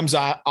 And that comes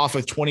off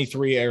of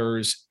 23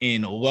 errors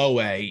in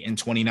low A in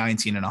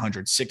 2019 and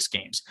 106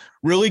 games.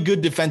 Really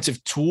good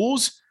defensive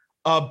tools,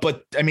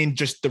 but I mean,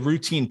 just the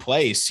routine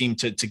plays seem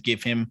to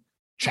give him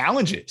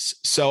challenges.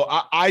 So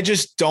I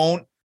just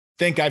don't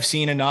think I've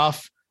seen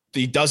enough.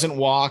 He doesn't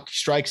walk,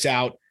 strikes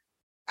out.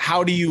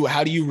 How do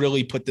you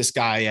really put this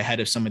guy ahead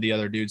of some of the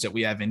other dudes that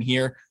we have in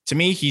here? To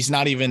me, he's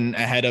not even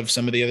ahead of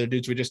some of the other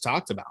dudes we just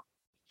talked about.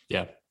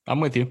 Yeah, I'm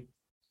with you.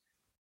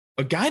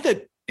 A guy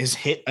that is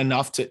hit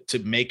enough to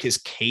make his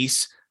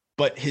case,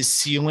 but his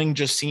ceiling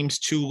just seems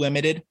too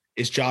limited,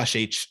 is Josh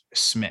H.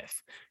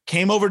 Smith.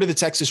 Came over to the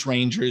Texas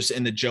Rangers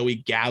in the Joey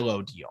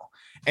Gallo deal,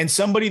 and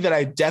somebody that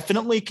I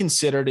definitely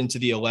considered into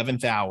the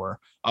 11th hour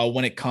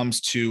when it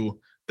comes to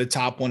the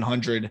top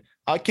 100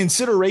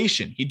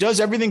 consideration. He does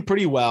everything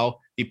pretty well.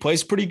 He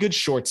plays pretty good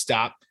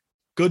shortstop,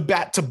 good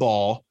bat to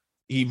ball.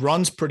 He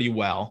runs pretty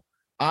well,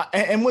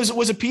 and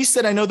was a piece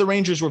that I know the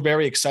Rangers were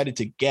very excited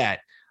to get.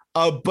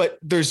 But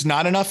there's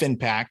not enough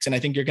impact. And I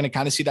think you're going to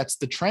kind of see that's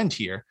the trend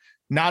here.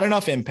 Not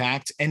enough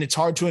impact. And it's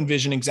hard to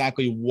envision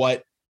exactly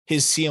what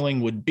his ceiling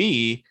would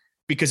be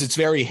because it's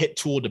very hit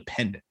tool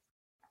dependent.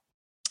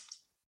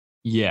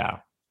 Yeah,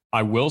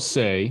 I will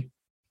say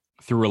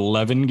through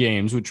 11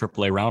 games with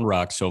AAA Round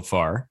Rock so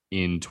far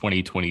in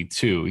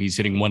 2022. He's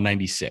hitting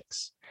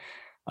 196.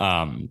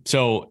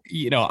 So,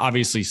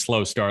 obviously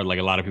slow start. Like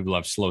a lot of people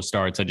have slow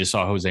starts. I just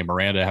saw Jose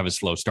Miranda have a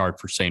slow start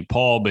for St.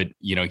 Paul, but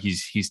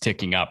he's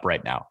ticking up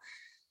right now.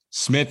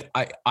 Smith,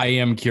 I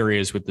am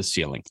curious with the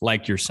ceiling,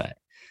 like you're saying.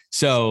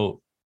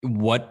 So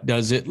what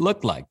does it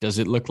look like? Does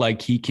it look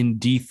like he can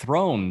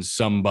dethrone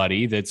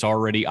somebody that's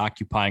already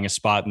occupying a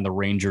spot in the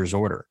Rangers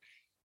order?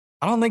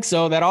 I don't think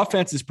so. That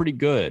offense is pretty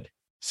good.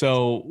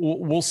 So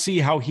we'll see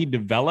how he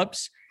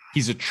develops.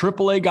 He's a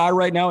AAA guy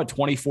right now at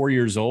 24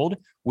 years old.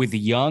 With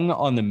Young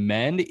on the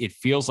mend, it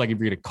feels like if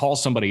you're going to call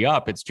somebody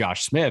up, it's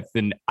Josh Smith.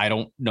 And I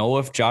don't know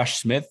if Josh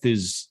Smith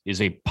is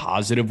a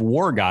positive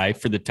WAR guy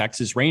for the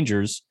Texas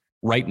Rangers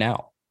right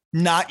now.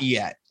 Not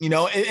yet,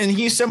 and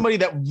he's somebody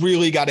that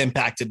really got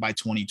impacted by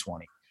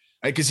 2020,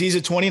 right? Because he's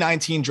a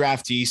 2019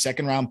 draftee,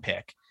 second round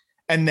pick,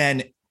 and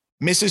then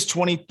misses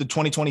the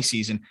 2020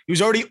 season. He was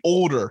already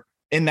older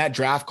in that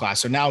draft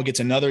class. So now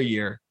gets another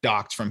year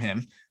docked from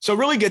him. So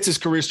really gets his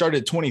career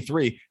started at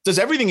 23, does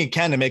everything he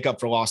can to make up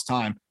for lost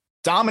time,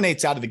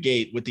 dominates out of the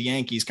gate with the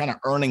Yankees, kind of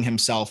earning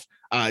himself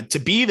to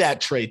be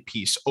that trade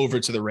piece over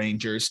to the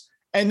Rangers,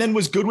 and then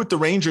was good with the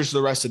Rangers the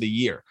rest of the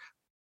year.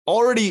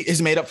 Already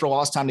is made up for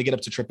lost time to get up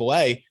to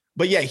AAA.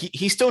 But yeah,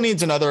 he still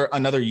needs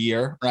another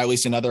year, or at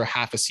least another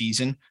half a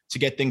season to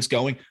get things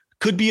going.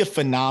 Could be a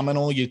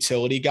phenomenal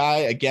utility guy.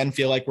 Again,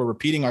 feel like we're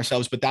repeating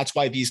ourselves, but that's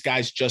why these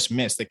guys just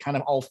missed. They kind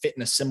of all fit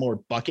in a similar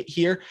bucket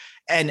here.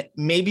 And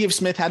maybe if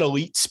Smith had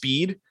elite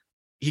speed,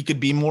 he could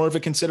be more of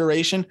a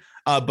consideration,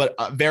 but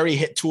a very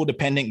hit tool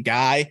dependent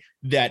guy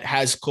that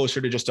has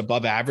closer to just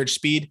above average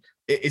speed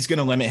is going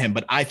to limit him.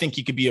 But I think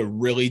he could be a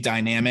really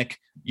dynamic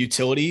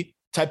utility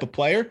type of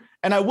player.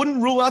 And I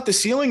wouldn't rule out the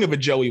ceiling of a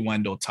Joey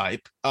Wendell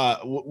type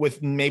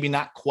with maybe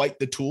not quite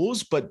the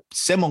tools, but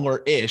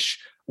similar-ish,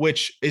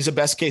 which is a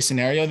best case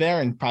scenario there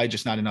and probably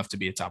just not enough to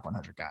be a top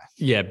 100 guy.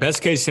 Yeah.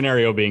 Best case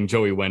scenario being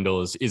Joey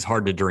Wendell is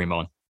hard to dream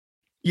on.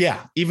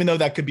 Yeah. Even though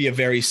that could be a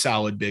very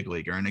solid big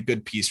leaguer and a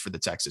good piece for the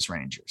Texas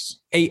Rangers.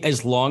 Hey,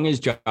 as long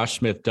as Josh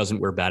Smith doesn't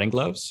wear batting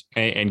gloves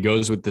and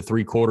goes with the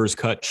 3/4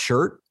 cut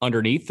shirt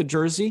underneath the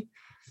jersey,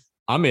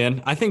 I'm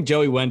in. I think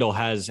Joey Wendell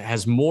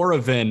has more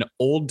of an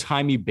old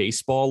timey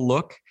baseball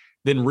look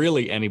than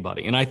really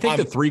anybody. And I think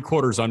the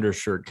 3/4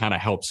 undershirt kind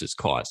of helps his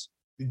cause.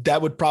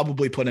 That would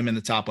probably put him in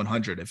the top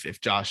 100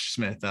 if Josh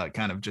Smith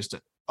kind of just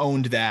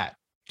owned that,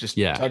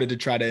 started to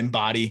try to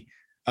embody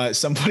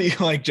somebody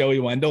like Joey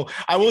Wendell.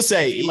 I will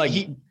say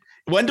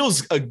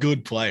Wendell's a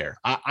good player.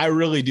 I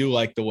really do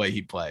like the way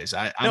he plays.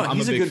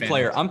 He's a good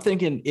player. I'm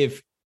thinking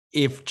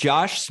if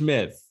Josh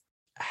Smith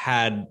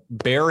had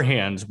bare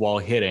hands while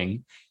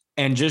hitting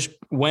and just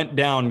went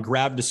down,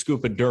 grabbed a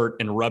scoop of dirt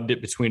and rubbed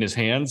it between his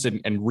hands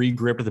and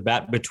re-gripped the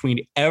bat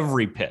between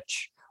every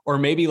pitch, or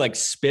maybe like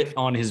spit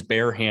on his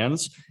bare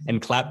hands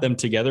and clap them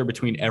together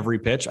between every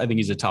pitch, I think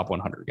he's a top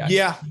 100 guy.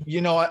 Yeah.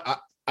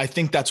 I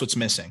think that's what's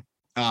missing.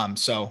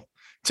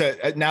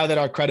 Now that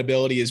our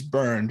credibility is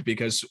burned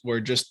because we're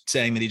just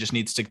saying that he just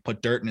needs to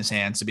put dirt in his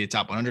hands to be a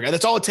top 100 guy.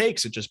 That's all it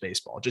takes at just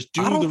baseball. Just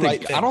do the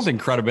right thing. I don't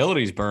think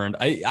credibility is burned.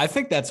 I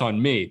think that's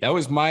on me. That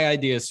was my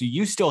idea. So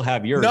you still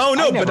have yours. No,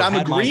 but I'm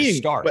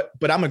agreeing.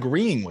 But I'm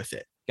agreeing with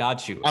it.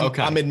 Got you.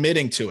 Okay. I'm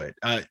admitting to it.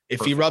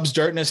 If he rubs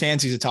dirt in his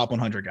hands, he's a top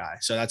 100 guy.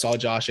 So that's all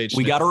Josh H.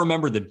 We got to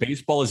remember that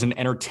baseball is an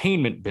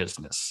entertainment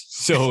business.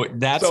 So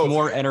that's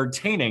more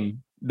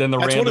entertaining than the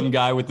random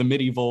guy with the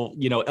medieval,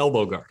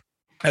 elbow guard.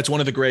 That's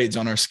one of the grades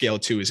on our scale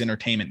too, is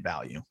entertainment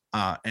value.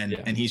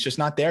 And he's just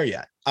not there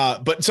yet.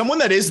 But someone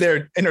that is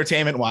there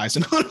entertainment wise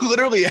and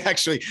literally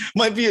actually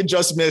might be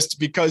just missed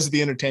because of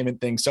the entertainment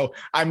thing. So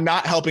I'm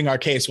not helping our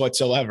case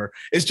whatsoever,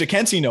 is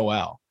Jackenzie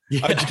Noel.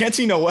 Yeah.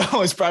 Jackenzie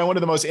Noel is probably one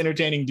of the most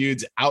entertaining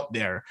dudes out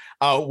there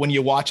when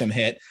you watch him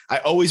hit. I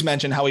always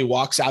mention how he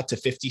walks out to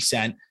 50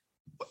 Cent,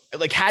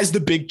 like has the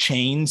big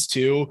chains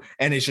too.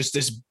 And it's just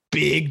this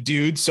big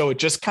dude. So it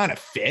just kind of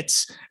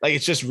fits. Like,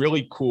 it's just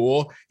really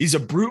cool. He's a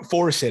brute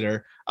force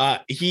hitter.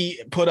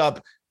 He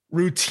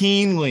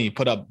routinely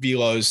put up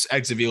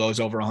exit velos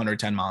over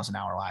 110 miles an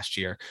hour last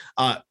year.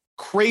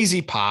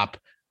 Crazy pop,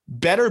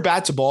 better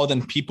bat to ball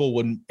than people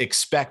would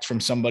expect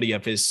from somebody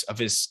of his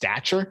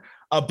stature.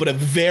 But a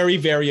very,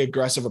 very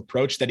aggressive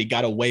approach that he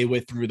got away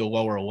with through the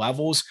lower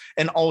levels,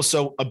 and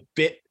also a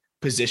bit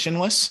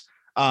positionless.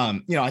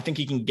 I think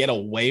he can get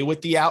away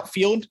with the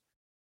outfield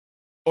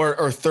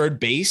or third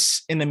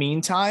base in the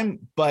meantime,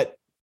 but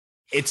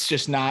it's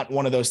just not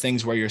one of those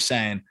things where you're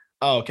saying,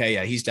 oh, okay,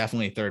 yeah, he's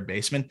definitely a third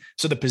baseman.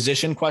 So the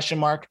position question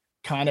mark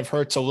kind of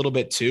hurts a little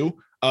bit too.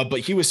 But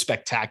he was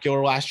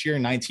spectacular last year,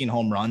 19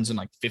 home runs in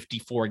like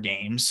 54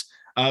 games.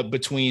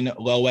 Between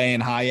low A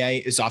and high A,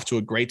 is off to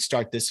a great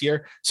start this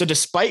year. So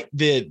despite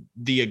the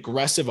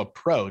aggressive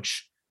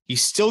approach, he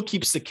still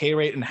keeps the K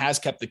rate and has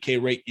kept the K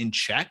rate in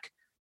check,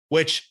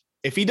 which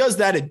if he does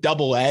that at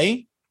double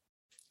A,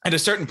 at a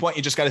certain point,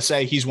 you just got to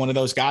say he's one of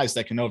those guys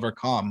that can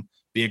overcome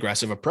the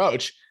aggressive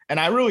approach. And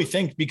I really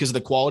think because of the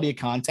quality of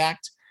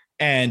contact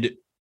and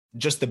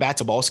just the bat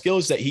to ball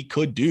skills that he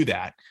could do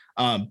that.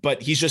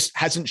 But he just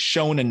hasn't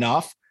shown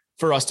enough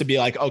for us to be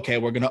like, okay,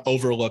 we're going to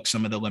overlook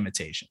some of the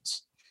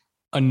limitations.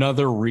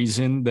 Another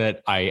reason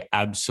that I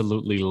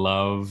absolutely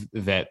love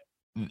that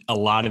a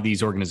lot of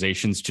these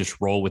organizations just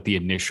roll with the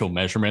initial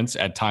measurements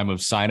at time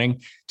of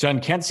signing.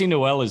 Jhonkensy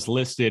Noel is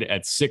listed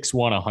at 6'1",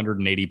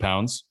 180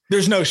 pounds.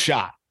 There's no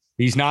shot.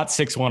 He's not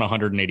 6'1",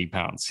 180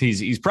 pounds.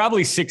 He's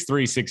probably 6'3",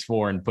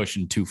 6'4", and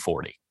pushing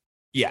 240.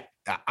 Yeah.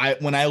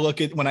 When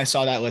I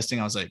saw that listing,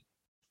 I was like,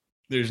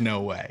 there's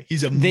no way.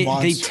 He's a They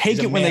monster. take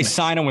it when they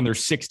sign him when they're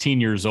 16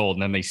 years old,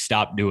 and then they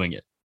stop doing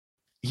it.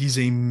 He's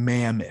a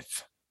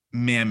mammoth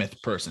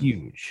person.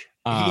 Huge.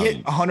 He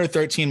hit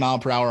 113 mile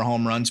per hour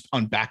home runs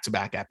on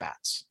back-to-back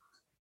at-bats.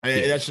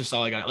 That's just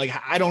all I got. Like,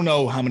 I don't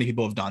know how many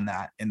people have done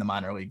that in the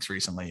minor leagues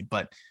recently,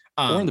 but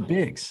or in the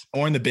bigs.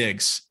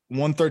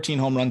 113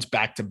 home runs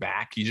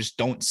back-to-back. You just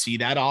don't see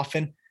that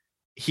often.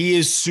 He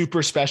is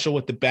super special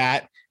with the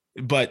bat,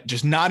 but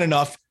just not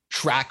enough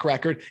track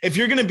record. If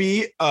you're going to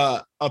be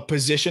a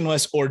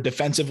positionless or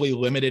defensively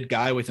limited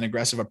guy with an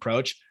aggressive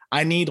approach,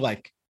 I need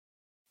like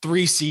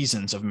 3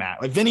 seasons of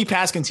Like Vinny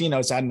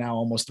Pasquantino's had now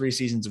almost 3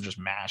 seasons of just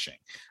mashing,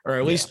 or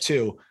at least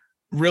 2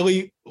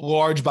 really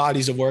large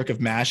bodies of work of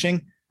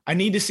mashing. I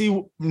need to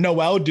see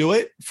Noel do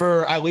it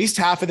for at least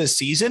half of the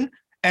season.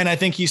 And I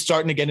think he's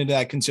starting to get into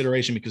that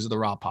consideration because of the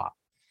raw pop.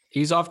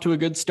 He's off to a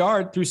good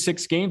start through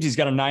 6 games. He's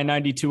got a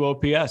 992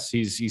 OPS.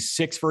 He's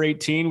 6 for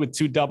 18 with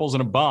 2 doubles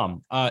and a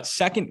bomb.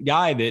 Second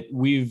guy that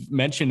we've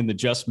mentioned in the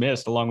Just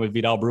Missed, along with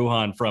Vidal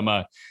Brujan from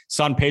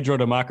San Pedro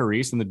de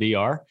Macorís in the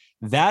DR.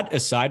 That,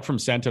 aside from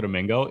Santo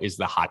Domingo, is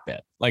the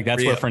hotbed. Like,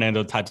 that's where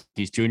Fernando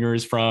Tatis Jr.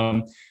 is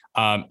from.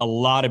 A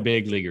lot of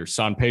big leaguers,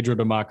 San Pedro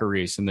de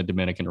Macorís in the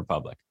Dominican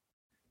Republic.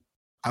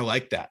 I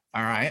like that.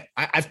 All right.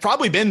 I've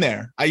probably been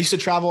there. I used to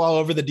travel all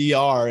over the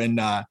DR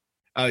and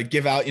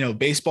give out,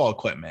 baseball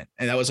equipment.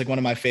 And that was like one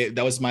of my favorite,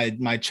 that was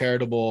my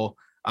charitable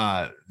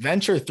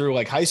venture through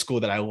like high school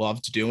that I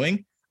loved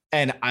doing.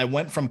 And I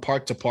went from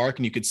park to park,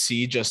 and you could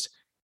see just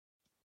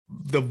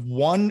the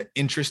one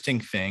interesting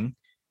thing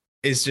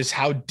is just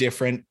how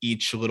different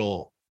each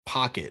little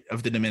pocket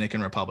of the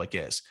Dominican Republic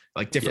is,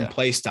 like different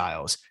play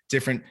styles,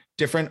 different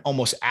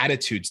almost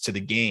attitudes to the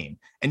game.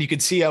 And you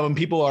could see how when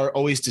people are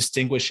always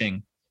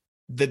distinguishing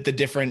the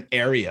different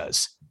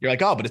areas, you're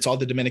like, oh, but it's all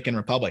the Dominican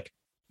Republic.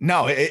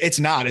 No, it's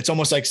not. It's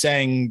almost like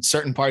saying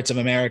certain parts of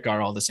America are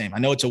all the same. I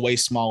know it's a way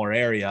smaller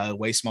area, a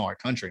way smaller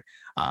country,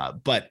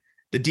 but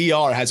the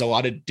DR has a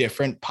lot of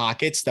different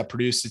pockets that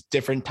produces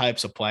different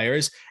types of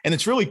players. And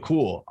it's really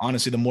cool,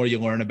 honestly, the more you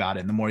learn about it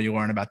and the more you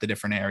learn about the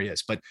different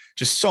areas, but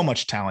just so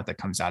much talent that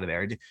comes out of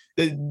there.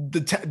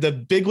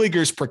 The big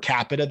leaguers per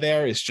capita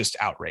there is just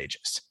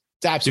outrageous.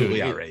 It's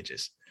absolutely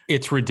outrageous.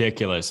 It's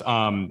ridiculous.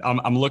 I'm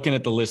looking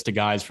at the list of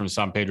guys from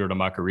San Pedro de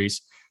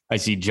Macorís. I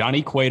see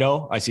Johnny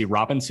Cueto. I see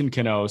Robinson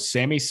Cano,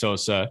 Sammy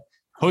Sosa,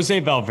 Jose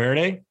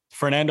Valverde,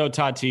 Fernando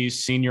Tatis,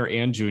 Sr.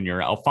 and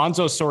Jr.,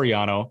 Alfonso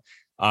Soriano.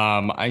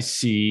 I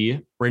see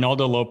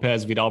Reynaldo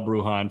Lopez, Vidal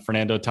Brujan,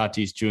 Fernando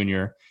Tatis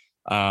Jr.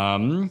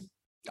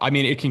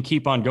 It can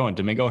keep on going.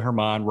 Domingo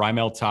Germán,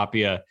 Raimel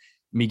Tapia,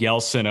 Miguel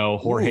Sano,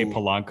 Jorge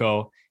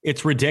Polanco.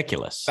 It's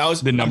ridiculous. That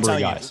was the number of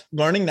guys.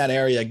 Learning that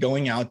area,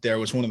 going out there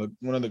was one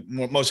of the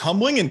most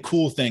humbling and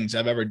cool things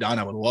I've ever done.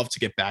 I would love to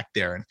get back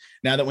there. And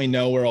now that we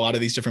know where a lot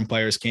of these different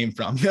players came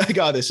from, like,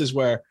 oh, this is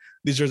where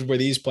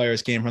these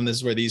players came from. This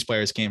is where these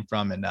players came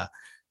from. And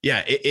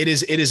it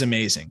is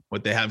amazing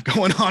what they have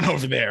going on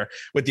over there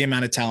with the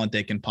amount of talent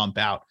they can pump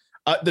out.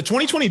 The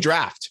 2020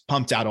 draft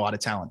pumped out a lot of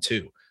talent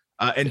too.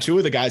 And 2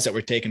 of the guys that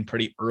were taken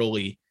pretty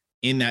early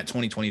in that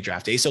 2020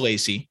 draft, Asa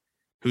Lacy,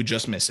 who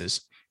just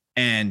misses,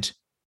 and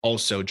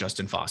also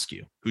Justin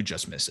Foscue, who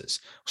just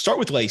misses. Start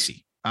with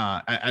Lacy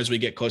as we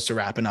get close to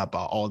wrapping up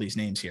all these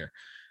names here.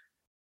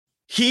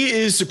 He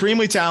is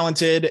supremely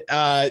talented.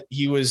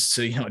 He was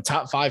a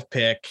top 5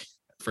 pick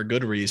for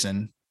good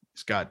reason.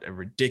 He's got a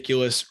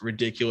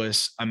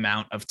ridiculous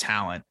amount of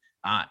talent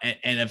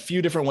and a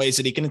few different ways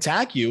that he can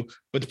attack you.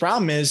 But the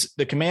problem is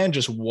the command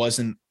just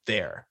wasn't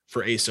there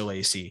for Asa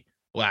Lacy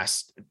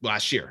last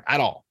year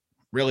at all,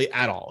 really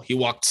at all. He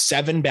walked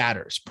 7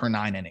 batters per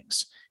 9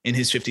 innings in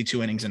his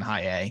 52 innings in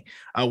high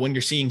A. When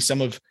you're seeing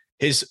some of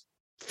his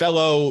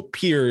fellow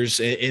peers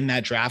in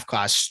that draft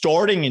class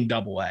starting in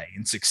double A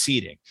and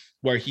succeeding,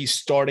 where he's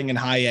starting in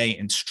high A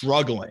and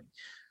struggling,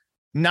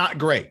 not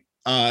great.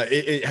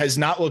 It has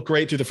not looked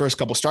great through the first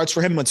couple starts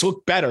for him. It's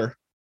looked better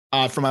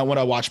from what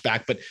I watched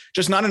back, but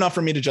just not enough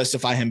for me to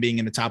justify him being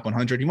in the top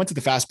 100. He went to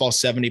the fastball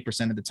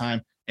 70% of the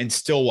time and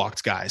still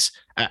walked guys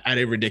at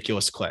a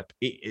ridiculous clip.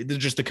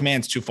 Just the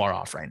command's too far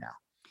off right now.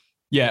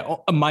 Yeah,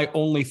 my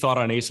only thought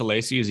on Asa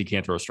Lacy is he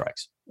can't throw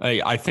strikes.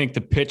 I think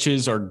the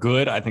pitches are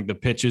good. I think the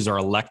pitches are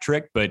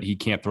electric, but he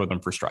can't throw them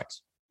for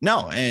strikes.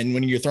 No, and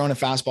when you're throwing a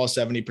fastball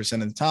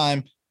 70% of the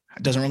time,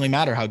 it doesn't really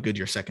matter how good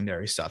your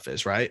secondary stuff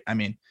is, right? I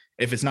mean,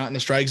 if it's not in the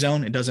strike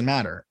zone, it doesn't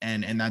matter.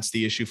 And that's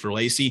the issue for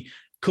Lacy.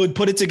 Could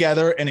put it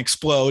together and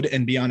explode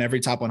and be on every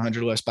top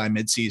 100 list by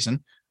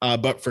midseason.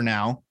 But for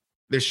now,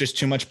 there's just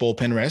too much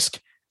bullpen risk.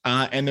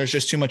 And there's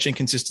just too much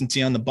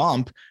inconsistency on the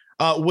bump.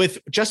 With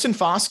Justin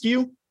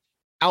Foscue,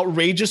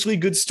 outrageously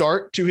good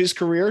start to his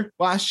career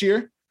last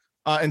year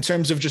in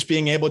terms of just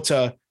being able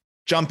to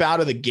jump out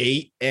of the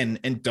gate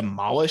and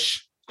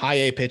demolish high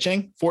A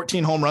pitching.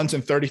 14 home runs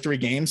in 33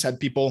 games had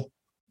people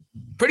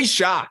pretty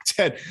shocked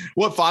at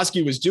what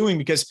Foskey was doing,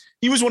 because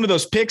he was one of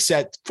those picks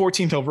at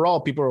 14th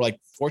overall. People were like,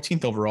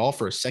 14th overall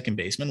for a second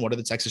baseman. What are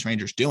the Texas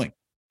Rangers doing?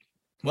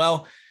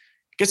 Well,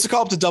 gets the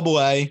call up to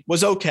AA,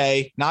 was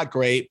okay, not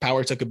great.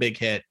 Power took a big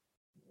hit.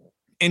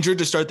 Injured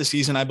to start the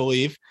season, I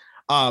believe.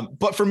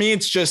 But for me,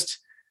 it's just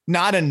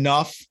not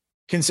enough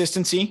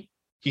consistency.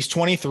 He's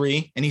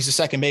 23 and he's a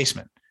second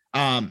baseman.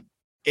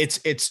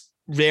 It's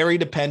very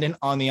dependent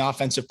on the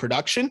offensive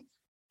production.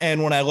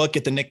 And when I look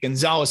at the Nick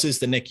Gonzalez's,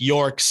 the Nick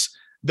Yorks,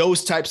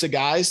 those types of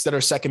guys that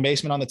are second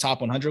baseman on the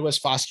top 100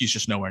 list, Foskey's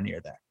just nowhere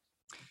near there.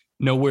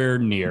 Nowhere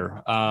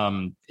near.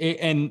 And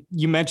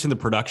you mentioned the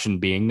production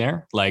being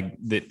there, like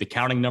the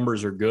counting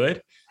numbers are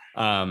good.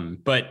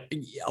 But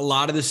a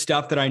lot of the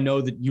stuff that I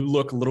know that you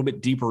look a little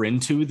bit deeper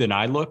into than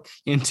I look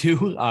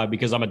into,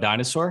 because I'm a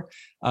dinosaur,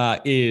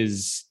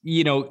 is,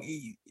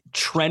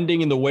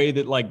 trending in the way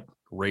that like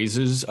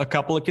raises a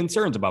couple of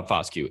concerns about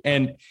Foskey.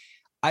 And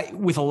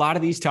with a lot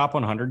of these top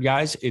 100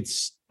 guys,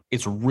 it's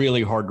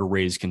really hard to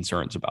raise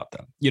concerns about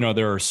them.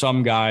 There are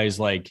some guys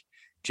like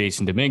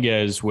Jason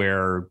Dominguez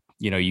where,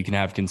 you can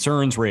have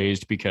concerns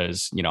raised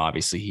because,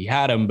 obviously he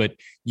had them, but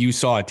you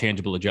saw a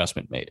tangible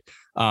adjustment made.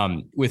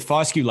 With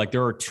Foskey, like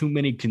there are too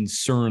many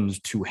concerns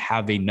to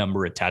have a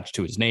number attached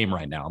to his name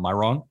right now. Am I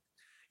wrong?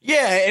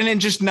 Yeah. And then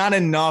just not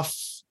enough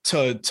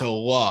to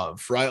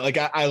love, right? Like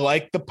I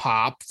like the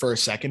pop for a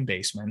second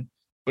baseman,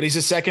 but he's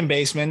a second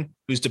baseman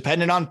who's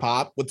dependent on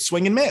pop with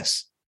swing and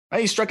miss,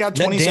 right? He struck out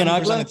 27%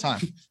 of the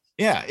time.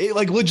 Yeah.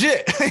 Like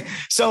legit.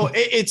 So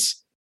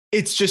it's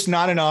just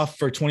not enough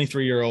for a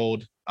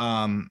 23-year-old.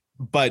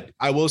 But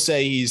I will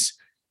say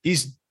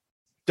he's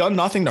done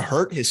nothing to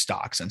hurt his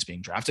stock since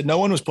being drafted. No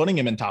one was putting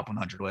him in top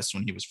 100 lists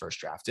when he was first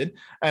drafted.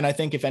 And I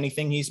think if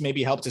anything, he's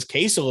maybe helped his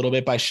case a little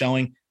bit by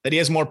showing that he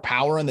has more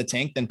power in the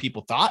tank than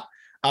people thought,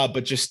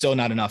 but just still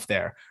not enough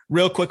there.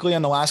 Real quickly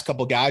on the last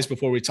couple guys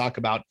before we talk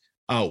about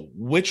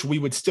which we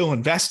would still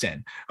invest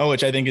in,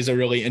 which I think is a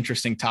really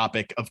interesting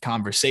topic of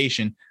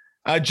conversation.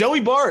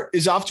 Joey Bart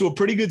is off to a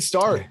pretty good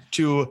start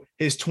to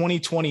his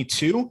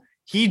 2022.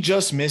 He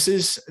just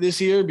misses this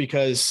year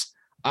because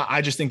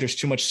I just think there's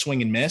too much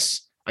swing and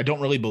miss. I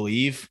don't really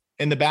believe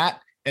in the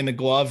bat, and the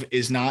glove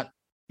is not,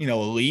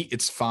 elite.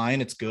 It's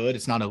fine. It's good.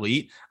 It's not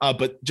elite,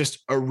 but just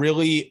a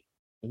really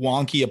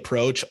wonky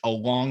approach, a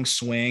long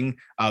swing,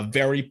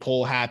 very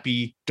pull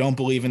happy. Don't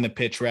believe in the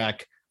pitch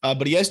rack,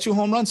 but he has 2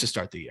 home runs to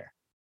start the year.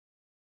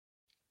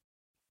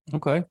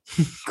 Okay,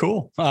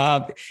 cool.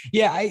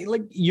 I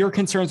like your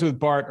concerns with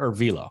Bart or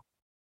velo.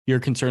 Your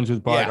concerns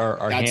with Bart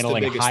are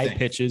handling high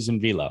pitches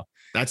and velo.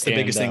 That's the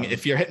biggest thing.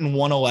 If you're hitting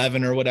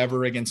 111 or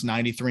whatever against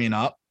 93 and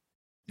up,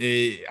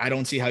 I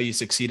don't see how you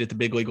succeed at the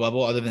big league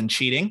level other than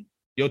cheating.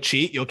 You'll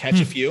cheat, you'll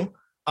catch a few,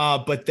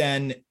 but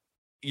then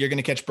you're going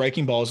to catch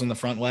breaking balls in the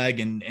front leg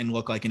and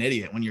look like an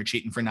idiot when you're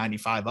cheating for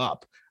 95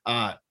 up.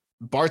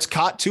 Bart's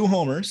caught 2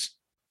 homers,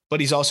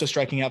 but he's also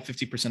striking out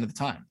 50% of the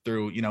time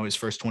through, his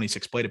first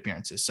 26 plate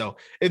appearances. So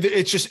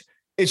it's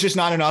just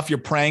not enough. You're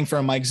praying for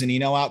a Mike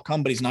Zunino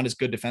outcome, but he's not as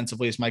good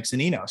defensively as Mike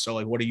Zunino. So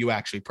like, what are you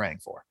actually praying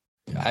for?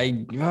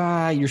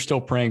 You're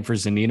still praying for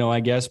Zunino, I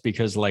guess,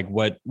 because like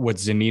what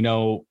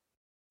Zunino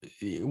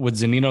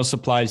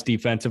supplies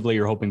defensively,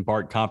 you're hoping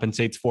Bart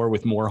compensates for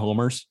with more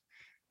homers.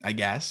 I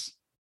guess.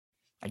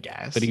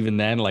 But even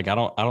then, like, I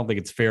don't think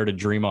it's fair to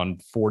dream on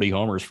 40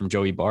 homers from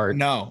Joey Bart.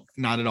 No,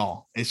 not at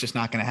all. It's just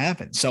not going to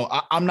happen. So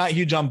I'm not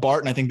huge on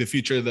Bart. And I think the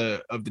future of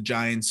the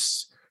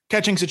Giants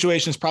catching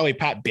situation is probably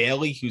Pat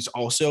Bailey, who's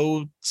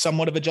also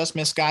somewhat of a just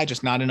miss guy,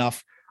 just not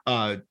enough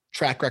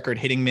track record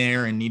hitting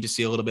there and need to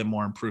see a little bit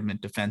more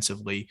improvement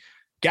defensively.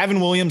 Gavin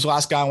Williams,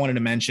 last guy I wanted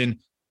to mention,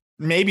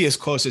 maybe as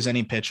close as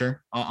any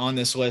pitcher on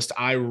this list.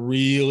 I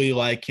really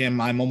like him.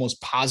 I'm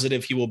almost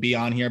positive he will be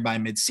on here by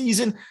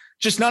midseason.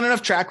 Just not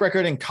enough track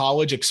record in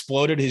college.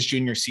 Exploded his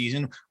junior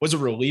season. Was a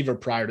reliever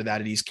prior to that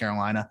at East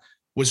Carolina.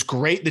 Was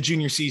great the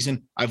junior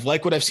season. I've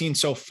liked what I've seen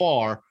so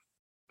far.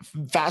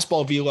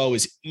 Fastball velo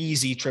is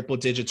easy, triple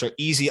digits or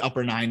easy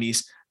upper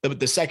 90s.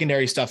 The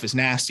secondary stuff is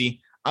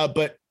nasty,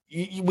 but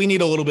we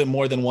need a little bit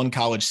more than one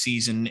college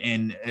season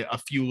and a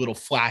few little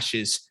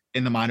flashes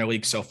in the minor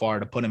league so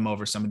far to put him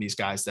over some of these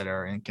guys that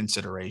are in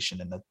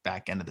consideration in the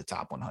back end of the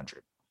top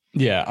 100.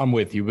 Yeah, I'm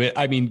with you. But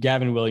I mean,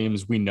 Gavin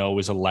Williams, we know,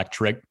 is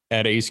electric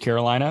at East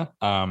Carolina.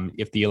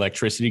 If the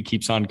electricity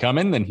keeps on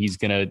coming, then he's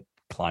going to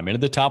climb into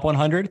the top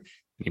 100.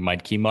 He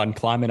might keep on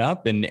climbing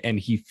up. And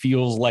he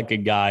feels like a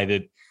guy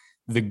that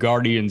the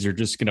Guardians are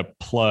just going to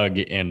plug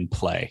and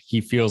play. He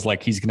feels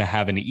like he's going to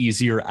have an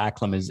easier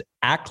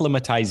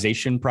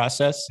acclimatization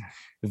process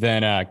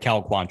than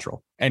Cal Quantrill.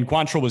 And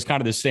Quantrill was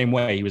kind of the same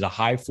way. He was a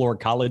high floor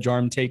college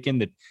arm taken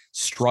that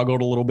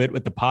struggled a little bit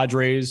with the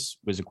Padres,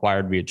 was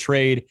acquired via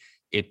trade.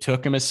 It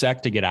took him a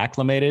sec to get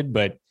acclimated,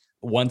 but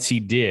once he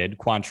did,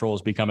 Quantrill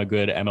has become a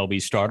good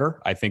MLB starter.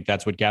 I think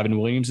that's what Gavin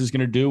Williams is going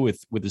to do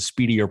with a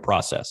speedier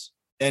process.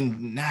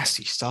 and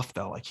nasty stuff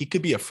though. Like he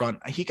could be I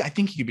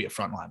think he could be a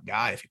frontline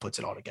guy if he puts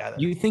it all together.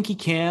 You think he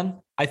can?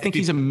 I think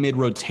he's a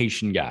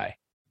mid-rotation guy.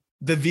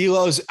 The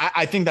velos,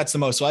 I think that's the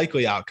most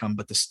likely outcome,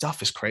 but the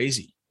stuff is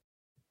crazy.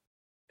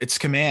 It's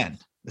command.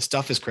 The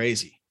stuff is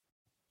crazy.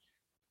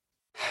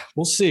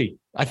 We'll see.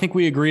 I think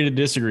we agree to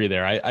disagree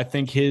there. I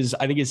think his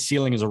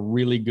ceiling is a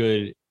really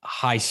good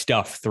high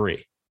stuff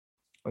 3.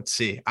 Let's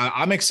see.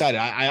 I'm excited.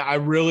 I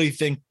really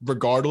think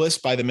regardless,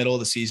 by the middle of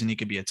the season, he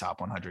could be a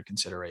top 100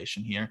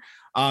 consideration here.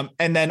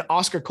 And then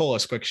Oscar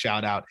Colas, quick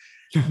shout out.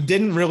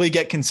 Didn't really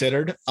get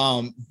considered,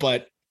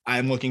 but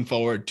I'm looking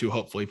forward to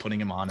hopefully putting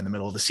him on in the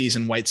middle of the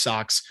season. White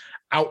Sox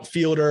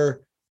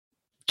outfielder,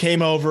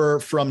 came over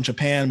from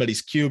Japan, but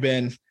he's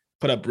Cuban.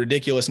 Put up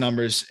ridiculous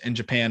numbers in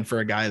Japan for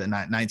a guy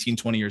that 19,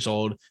 20 years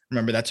old.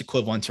 Remember, that's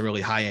equivalent to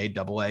really high A,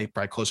 double A,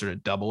 probably closer to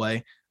double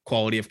A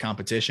quality of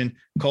competition.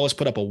 Colas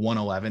put up a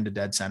 111 to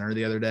dead center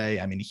the other day.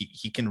 I mean,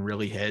 he can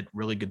really hit,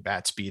 really good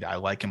bat speed. I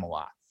like him a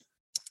lot.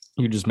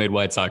 You just made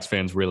White Sox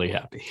fans really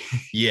happy.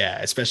 Yeah,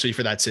 especially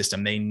for that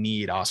system. They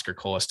need Oscar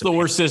Colas. The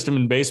worst system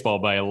in baseball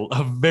by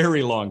a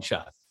very long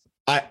shot.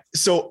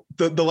 So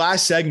the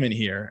last segment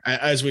here,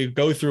 as we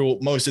go through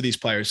most of these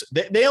players,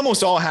 they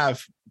almost all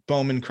have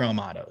Bowman Chrome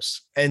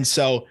autos. And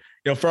so,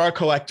 for our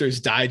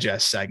Collector's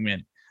Digest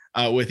segment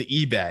with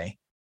eBay,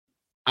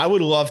 I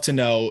would love to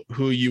know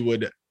who you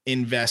would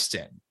invest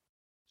in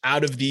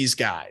out of these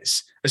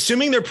guys,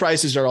 assuming their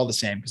prices are all the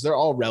same, because they're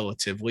all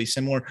relatively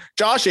similar.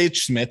 Josh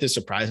H. Smith is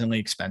surprisingly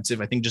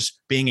expensive. I think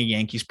just being a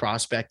Yankees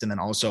prospect and then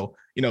also,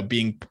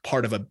 being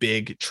part of a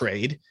big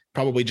trade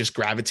probably just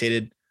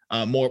gravitated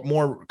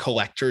more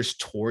collectors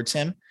towards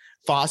him.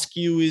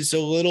 Foscue is a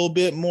little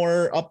bit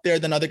more up there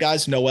than other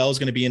guys. Noel is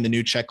going to be in the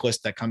new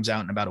checklist that comes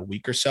out in about a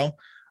week or so.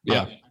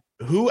 Yeah.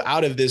 Who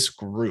out of this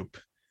group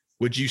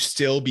would you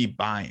still be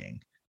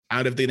buying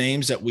out of the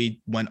names that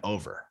we went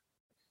over?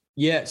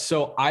 Yeah.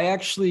 So I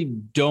actually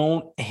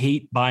don't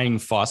hate buying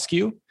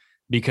Foscue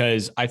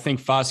because I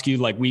think Foscue,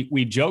 like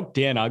we joked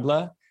Dan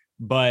Ugla,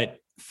 but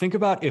think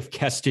about if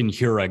Keston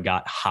Hiura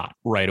got hot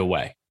right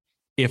away.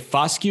 If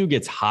Foscue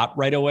gets hot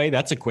right away,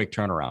 that's a quick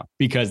turnaround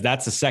because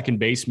that's a second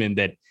baseman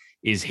that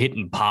is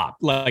hitting pop,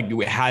 like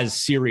it has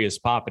serious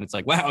pop. And it's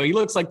like, wow, he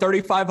looks like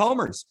 35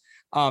 homers.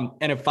 And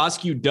if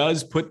Foscue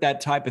does put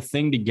that type of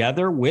thing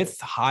together with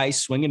high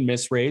swing and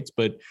miss rates,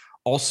 but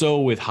also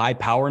with high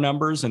power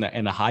numbers and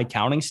the high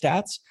counting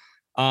stats,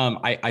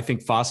 I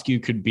think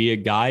Foscue could be a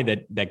guy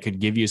that could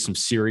give you some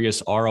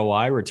serious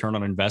ROI, return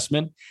on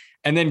investment.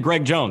 And then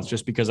Greg Jones,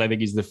 just because I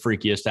think he's the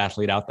freakiest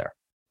athlete out there.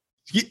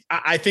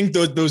 I think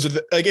those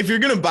are like, if you're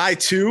going to buy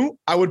two,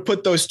 I would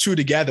put those two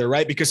together,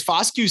 right? Because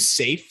Foscue's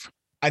safe,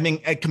 I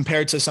think,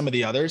 compared to some of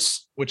the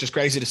others, which is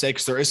crazy to say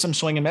because there is some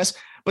swing and miss.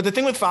 But the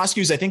thing with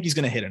Foscue is I think he's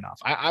going to hit enough.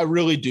 I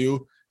really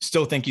do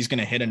still think he's going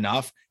to hit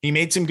enough. He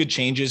made some good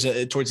changes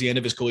towards the end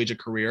of his collegiate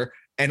career.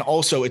 And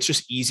also it's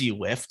just easy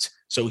lift.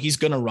 So he's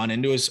going to run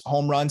into his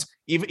home runs.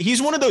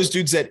 He's one of those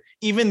dudes that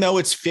even though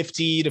it's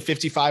 50 to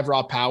 55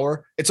 raw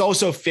power, it's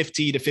also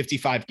 50 to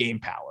 55 game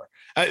power.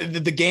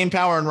 The game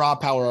power and raw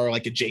power are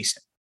like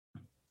adjacent.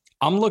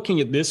 I'm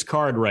looking at this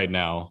card right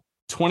now.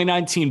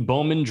 2019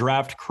 Bowman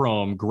Draft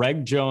Chrome,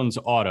 Greg Jones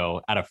auto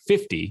at a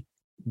 50,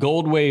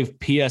 Gold Wave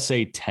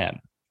PSA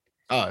 10.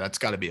 Oh, that's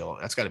got to be a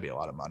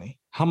lot of money.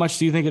 How much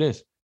do you think it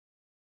is?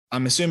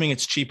 I'm assuming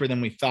it's cheaper than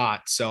we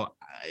thought. So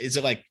is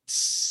it like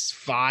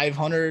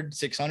 $500,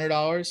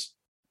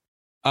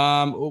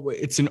 $600?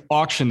 It's an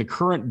auction. The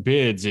current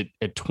bid's at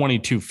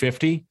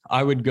 $2,250.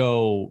 I would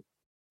go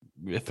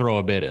throw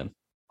a bid in.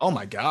 Oh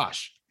my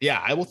gosh.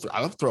 Yeah, I will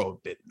throw a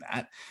bid in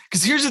that.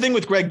 Because here's the thing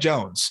with Greg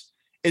Jones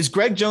is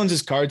Greg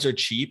Jones's cards are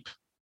cheap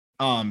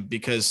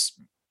because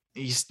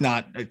he's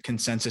not a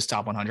consensus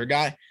top 100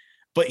 guy,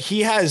 but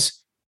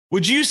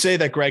would you say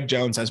that Greg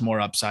Jones has more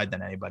upside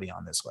than anybody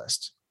on this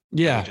list?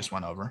 Yeah. We just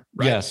went over.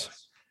 Right? Yes.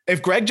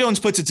 If Greg Jones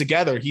puts it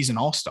together, he's an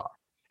all-star.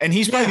 And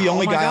he's probably the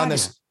only guy on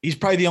this. He's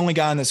probably the only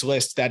guy on this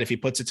list that if he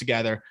puts it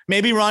together,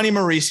 maybe Ronnie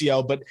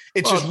Mauricio, but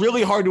it's just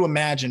really hard to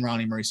imagine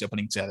Ronnie Mauricio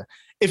putting it together.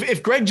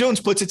 If Greg Jones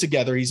puts it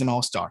together, he's an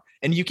all-star.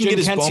 And you can get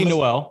his Jackenzie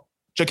Noel.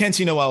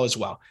 Jackenzie Noel as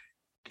well.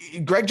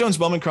 Greg Jones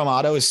Bowman Chrome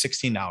Auto is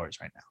 $16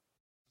 right now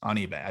on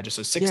eBay. I just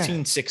said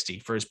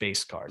 $16.60 for his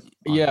base card.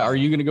 Yeah. Are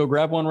you going to go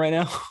grab one right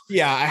now?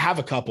 Yeah, I have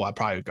a couple. I'll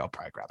probably grab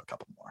a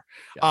couple more.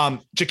 Yeah.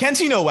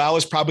 Jackenzie Noel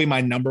is probably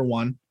my number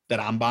one that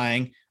I'm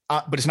buying,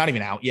 but it's not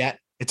even out yet.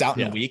 It's out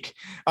in a week.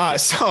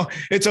 So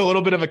it's a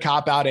little bit of a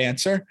cop-out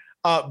answer.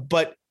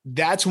 But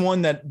that's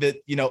one that,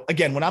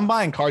 again, when I'm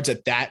buying cards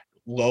at that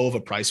low of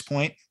a price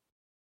point,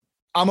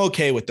 I'm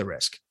okay with the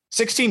risk.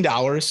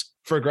 $16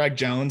 for Greg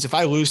Jones. If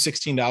I lose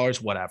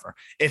 $16, whatever.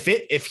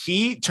 If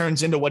he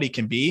turns into what he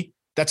can be,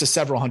 that's a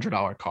several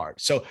 $100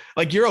 card. So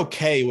like you're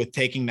okay with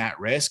taking that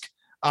risk.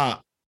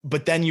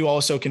 But then you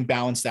also can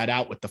balance that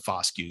out with the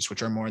Foscues,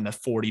 which are more in the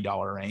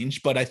 $40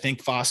 range. But I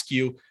think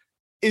Foscue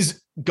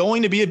is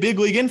going to be a big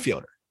league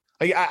infielder.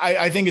 Like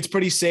I think it's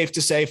pretty safe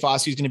to say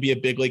Foscue is going to be a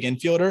big league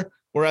infielder,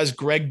 whereas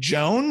Greg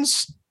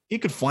Jones, he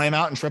could flame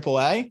out in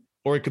AAA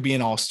or it could be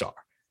an all-star.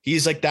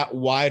 He's like that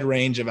wide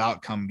range of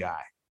outcome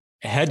guy.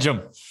 Hedge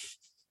them.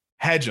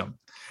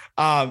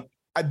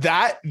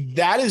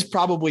 That is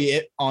probably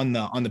it on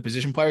the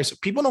position players.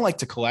 People don't like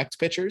to collect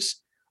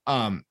pitchers.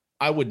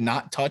 I would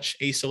not touch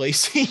Asa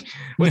Lacy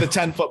with a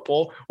 10-foot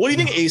pole. What do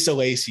you think Asa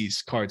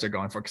Lacy's cards are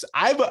going for? Because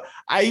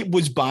I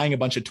was buying a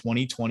bunch of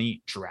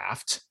 2020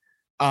 draft.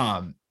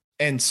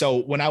 And so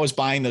when I was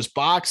buying those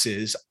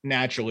boxes,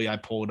 naturally I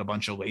pulled a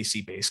bunch of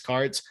Lacy base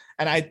cards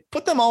and I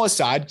put them all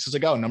aside because I was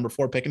like, oh, number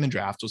 4 pick in the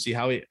draft. Let's see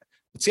how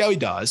he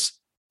does.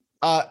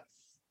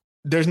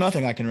 There's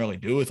nothing I can really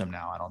do with him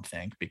now, I don't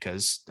think,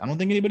 because I don't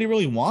think anybody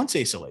really wants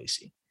Asa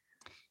Lacy.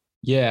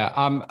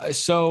 Yeah.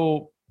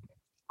 So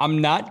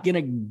I'm not going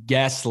to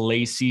guess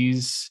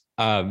Lacy's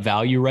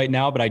value right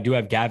now, but I do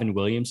have Gavin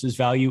Williams's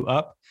value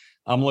up.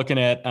 I'm looking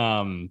at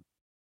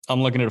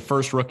a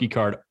first rookie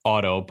card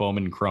auto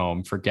Bowman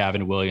Chrome for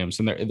Gavin Williams,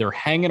 and they're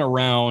hanging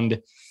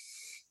around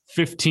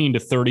 $15 to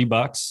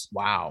 $30.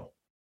 Wow.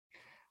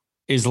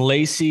 Is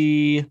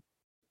Lacy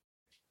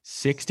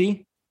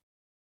 60?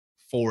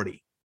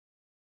 40.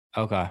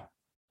 Okay.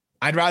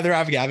 I'd rather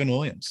have Gavin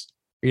Williams.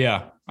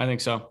 Yeah, I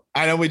think so.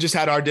 I know we just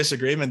had our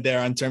disagreement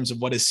there in terms of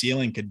what his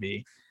ceiling could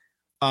be.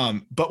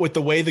 But with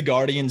the way the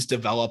Guardians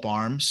develop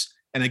arms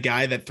and a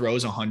guy that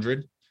throws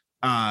 100,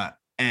 and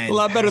a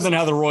lot better than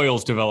how the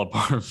Royals develop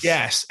arms.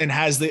 Yes, and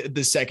has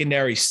the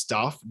secondary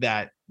stuff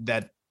that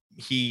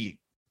he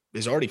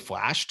is already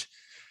flashed.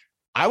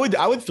 I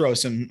would throw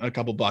a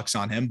couple bucks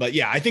on him. But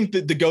yeah, I think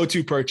the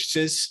go-to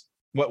purchases,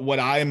 what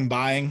I am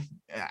buying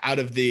out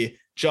of the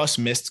just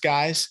missed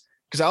guys,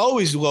 because I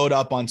always load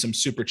up on some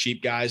super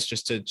cheap guys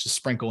just to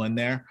sprinkle in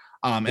there.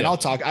 And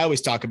I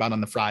always talk about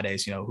on the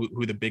Fridays,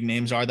 who the big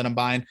names are that I'm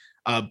buying.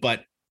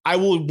 But I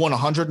will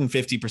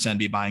 150%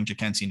 be buying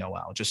Jackenzie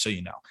Noel, just so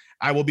you know.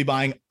 I will be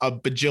buying a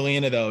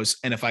bajillion of those.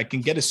 And if I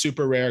can get a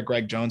super rare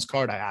Greg Jones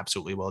card, I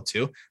absolutely will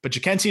too. But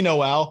Jackenzie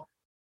Noel,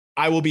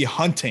 I will be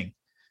hunting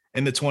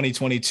in the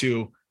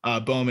 2022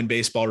 Bowman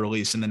baseball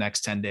release in the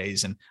next 10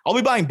 days. And I'll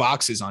be buying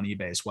boxes on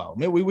eBay as well.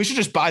 We should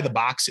just buy the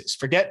boxes.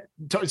 Forget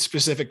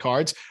specific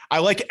cards. I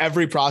like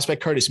every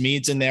prospect. Curtis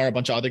Mead's in there. A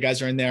bunch of other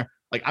guys are in there.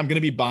 Like, I'm going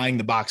to be buying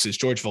the boxes.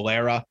 George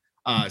Valera.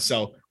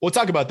 So we'll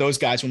talk about those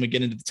guys when we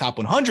get into the top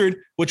 100,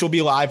 which will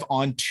be live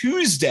on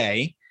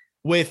Tuesday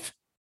with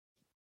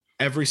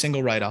every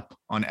single write-up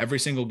on every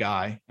single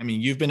guy. I mean,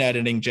 you've been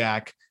editing,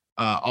 Jack,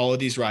 all of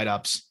these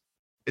write-ups.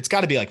 It's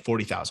got to be like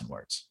 40,000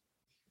 words.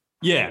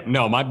 Yeah,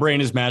 no, my brain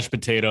is mashed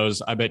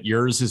potatoes. I bet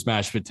yours is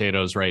mashed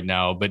potatoes right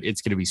now, but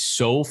it's going to be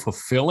so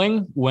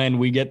fulfilling when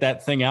we get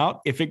that thing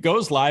out. If it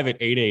goes live at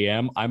 8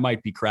 a.m., I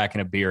might be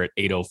cracking a beer at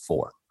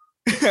 8:04.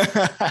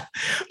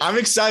 I'm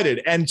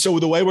excited. And so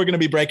the way we're going to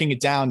be breaking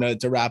it down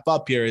to wrap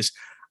up here is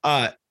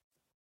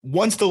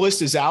once the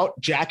list is out,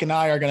 Jack and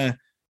I are going to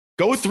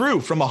go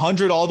through from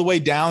 100 all the way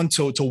down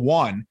to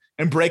 1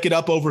 and break it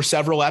up over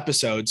several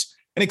episodes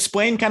and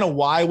explain kind of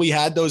why we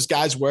had those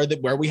guys where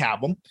we have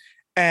them.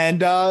 And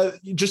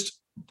just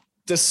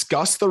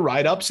discuss the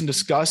write-ups and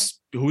discuss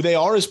who they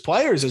are as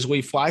players as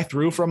we fly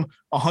through from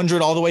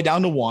 100 all the way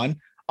down to 1.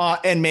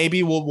 And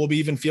maybe we'll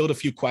even field a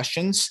few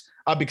questions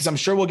because I'm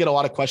sure we'll get a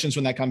lot of questions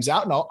when that comes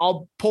out. And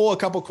I'll pull a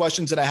couple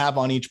questions that I have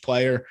on each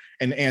player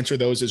and answer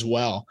those as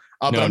well.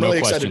 But I'm really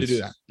excited to do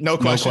that. No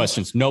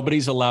questions.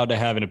 Nobody's allowed to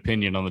have an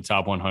opinion on the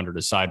top 100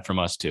 aside from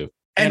us two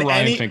and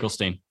Ryan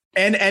Finkelstein.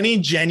 And any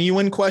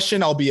genuine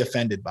question I'll be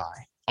offended by.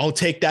 I'll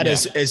take that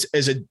as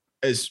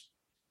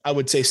I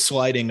would say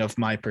slighting of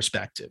my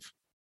perspective.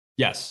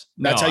 Yes.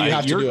 That's how you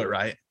have to do it,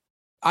 right?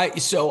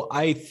 So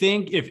I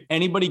think if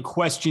anybody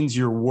questions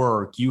your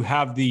work, you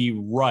have the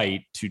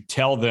right to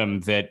tell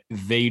them that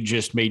they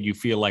just made you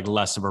feel like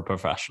less of a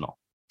professional.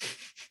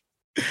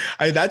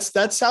 That's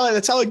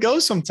how it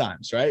goes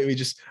sometimes, right? We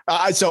just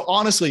so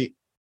honestly,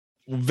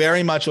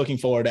 very much looking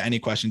forward to any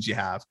questions you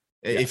have.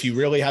 Yes. If you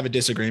really have a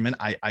disagreement,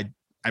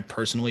 I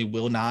personally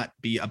will not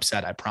be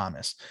upset. I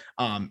promise.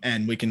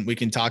 And we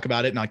can talk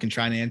about it and I can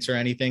try and answer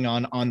anything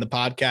on the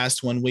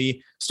podcast when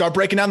we start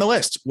breaking down the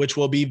list, which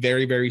will be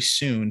very, very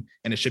soon.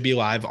 And it should be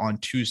live on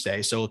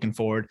Tuesday. So looking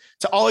forward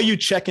to all of you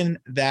checking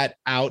that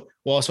out.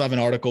 We'll also have an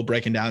article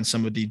breaking down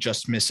some of the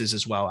just misses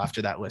as well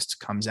after that list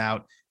comes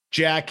out.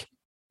 Jack,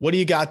 what do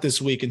you got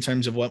this week in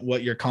terms of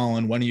what you're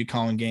calling? When are you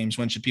calling games?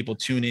 When should people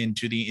tune in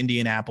to the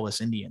Indianapolis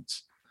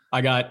Indians? I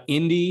got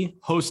Indy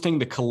hosting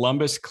the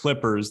Columbus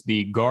Clippers,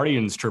 the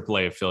Guardians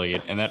AAA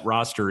affiliate, and that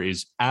roster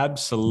is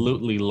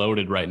absolutely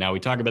loaded right now. We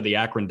talk about the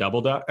Akron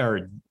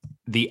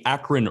the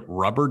Akron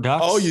Rubber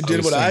Ducks. Oh, you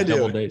did what I did.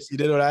 You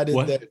did what I did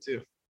there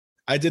too.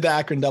 I did the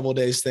Akron Double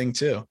Days thing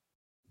too.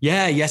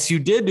 Yeah, yes, you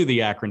did do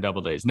the Akron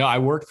Double Days. No, I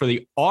worked for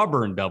the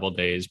Auburn Double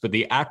Days, but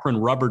the Akron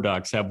Rubber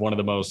Ducks have one of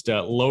the most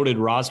loaded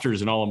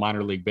rosters in all of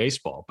minor league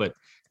baseball. But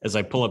as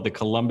I pull up the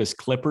Columbus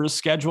Clippers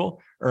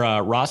schedule or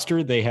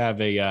roster, they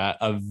have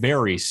a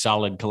very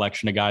solid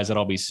collection of guys that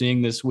I'll be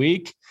seeing this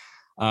week.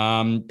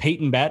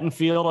 Peyton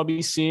Battenfield, I'll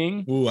be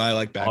seeing. Ooh, I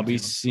like Battenfield. I'll be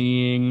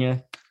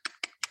seeing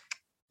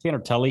Tanner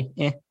Tully,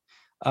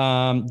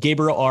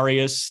 Gabriel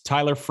Arias,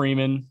 Tyler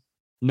Freeman,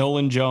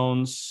 Nolan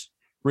Jones,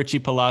 Richie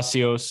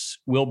Palacios,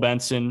 Will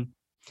Benson,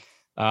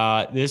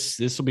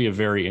 This will be a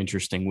very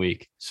interesting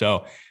week.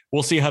 So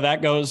we'll see how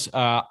that goes.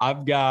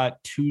 I've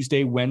got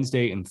Tuesday,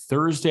 Wednesday, and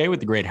Thursday with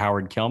the great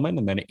Howard Kellman,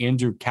 and then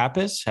Andrew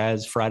Kappas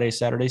has Friday,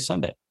 Saturday,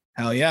 Sunday.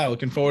 Hell yeah.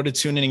 Looking forward to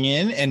tuning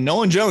in. And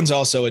Nolan Jones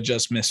also a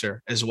just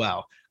misser as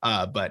well.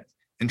 But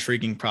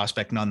intriguing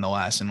prospect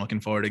nonetheless, and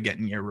looking forward to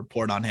getting your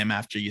report on him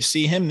after you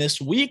see him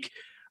this week.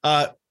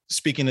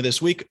 Speaking of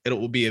this week, it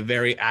will be a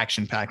very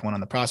action-packed one on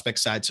the prospect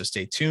side, so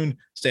stay tuned.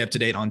 Stay up to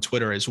date on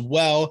Twitter as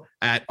well,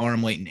 at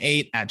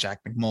RMLayton8, at Jack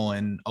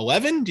McMullen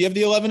 11. Do you have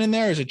the 11 in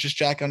there, or is it just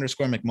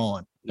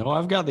Jack_McMullen? No,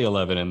 I've got the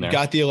 11 in there.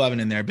 Got the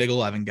 11 in there, big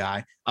 11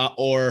 guy,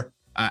 or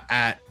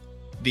at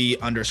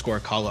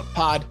 _call-up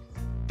pod.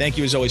 Thank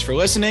you as always for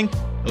listening.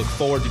 I look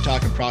forward to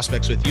talking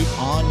prospects with you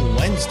on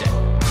Wednesday.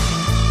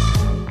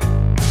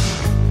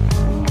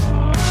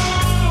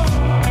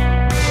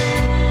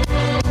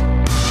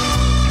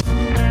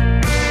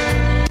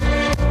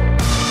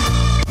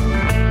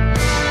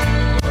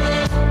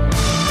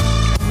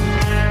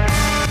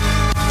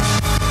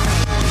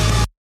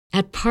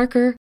 At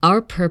Parker,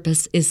 our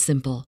purpose is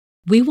simple.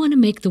 We want to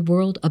make the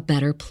world a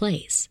better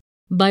place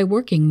by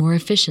working more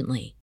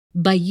efficiently,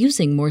 by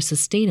using more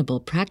sustainable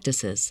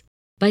practices,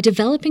 by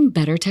developing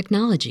better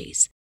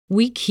technologies.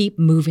 We keep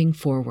moving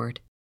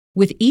forward.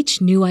 With each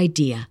new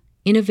idea,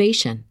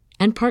 innovation,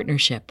 and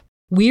partnership,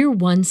 we're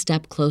one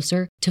step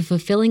closer to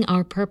fulfilling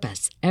our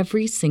purpose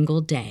every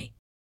single day.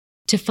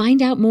 To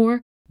find out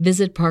more,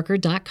 visit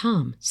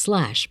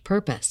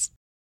parker.com/purpose.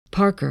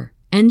 Parker,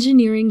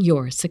 engineering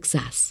your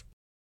success.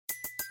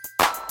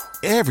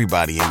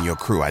 Everybody in your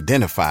crew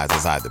identifies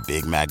as either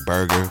Big Mac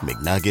Burger,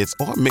 McNuggets,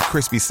 or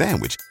McCrispy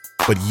Sandwich.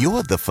 But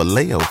you're the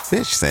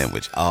Filet-O-Fish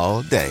Sandwich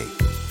all day.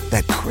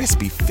 That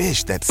crispy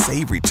fish, that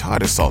savory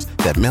tartar sauce,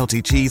 that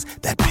melty cheese,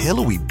 that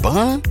pillowy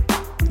bun.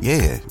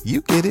 Yeah,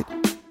 you get it.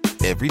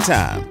 Every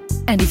time.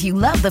 And if you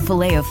love the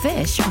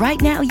Filet-O-Fish, right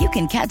now you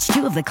can catch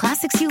two of the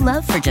classics you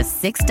love for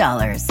just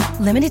 $6.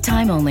 Limited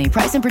time only.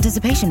 Price and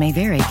participation may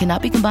vary.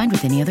 Cannot be combined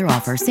with any other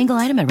offer. Single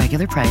item at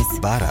regular price.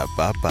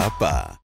 Ba-da-ba-ba-ba.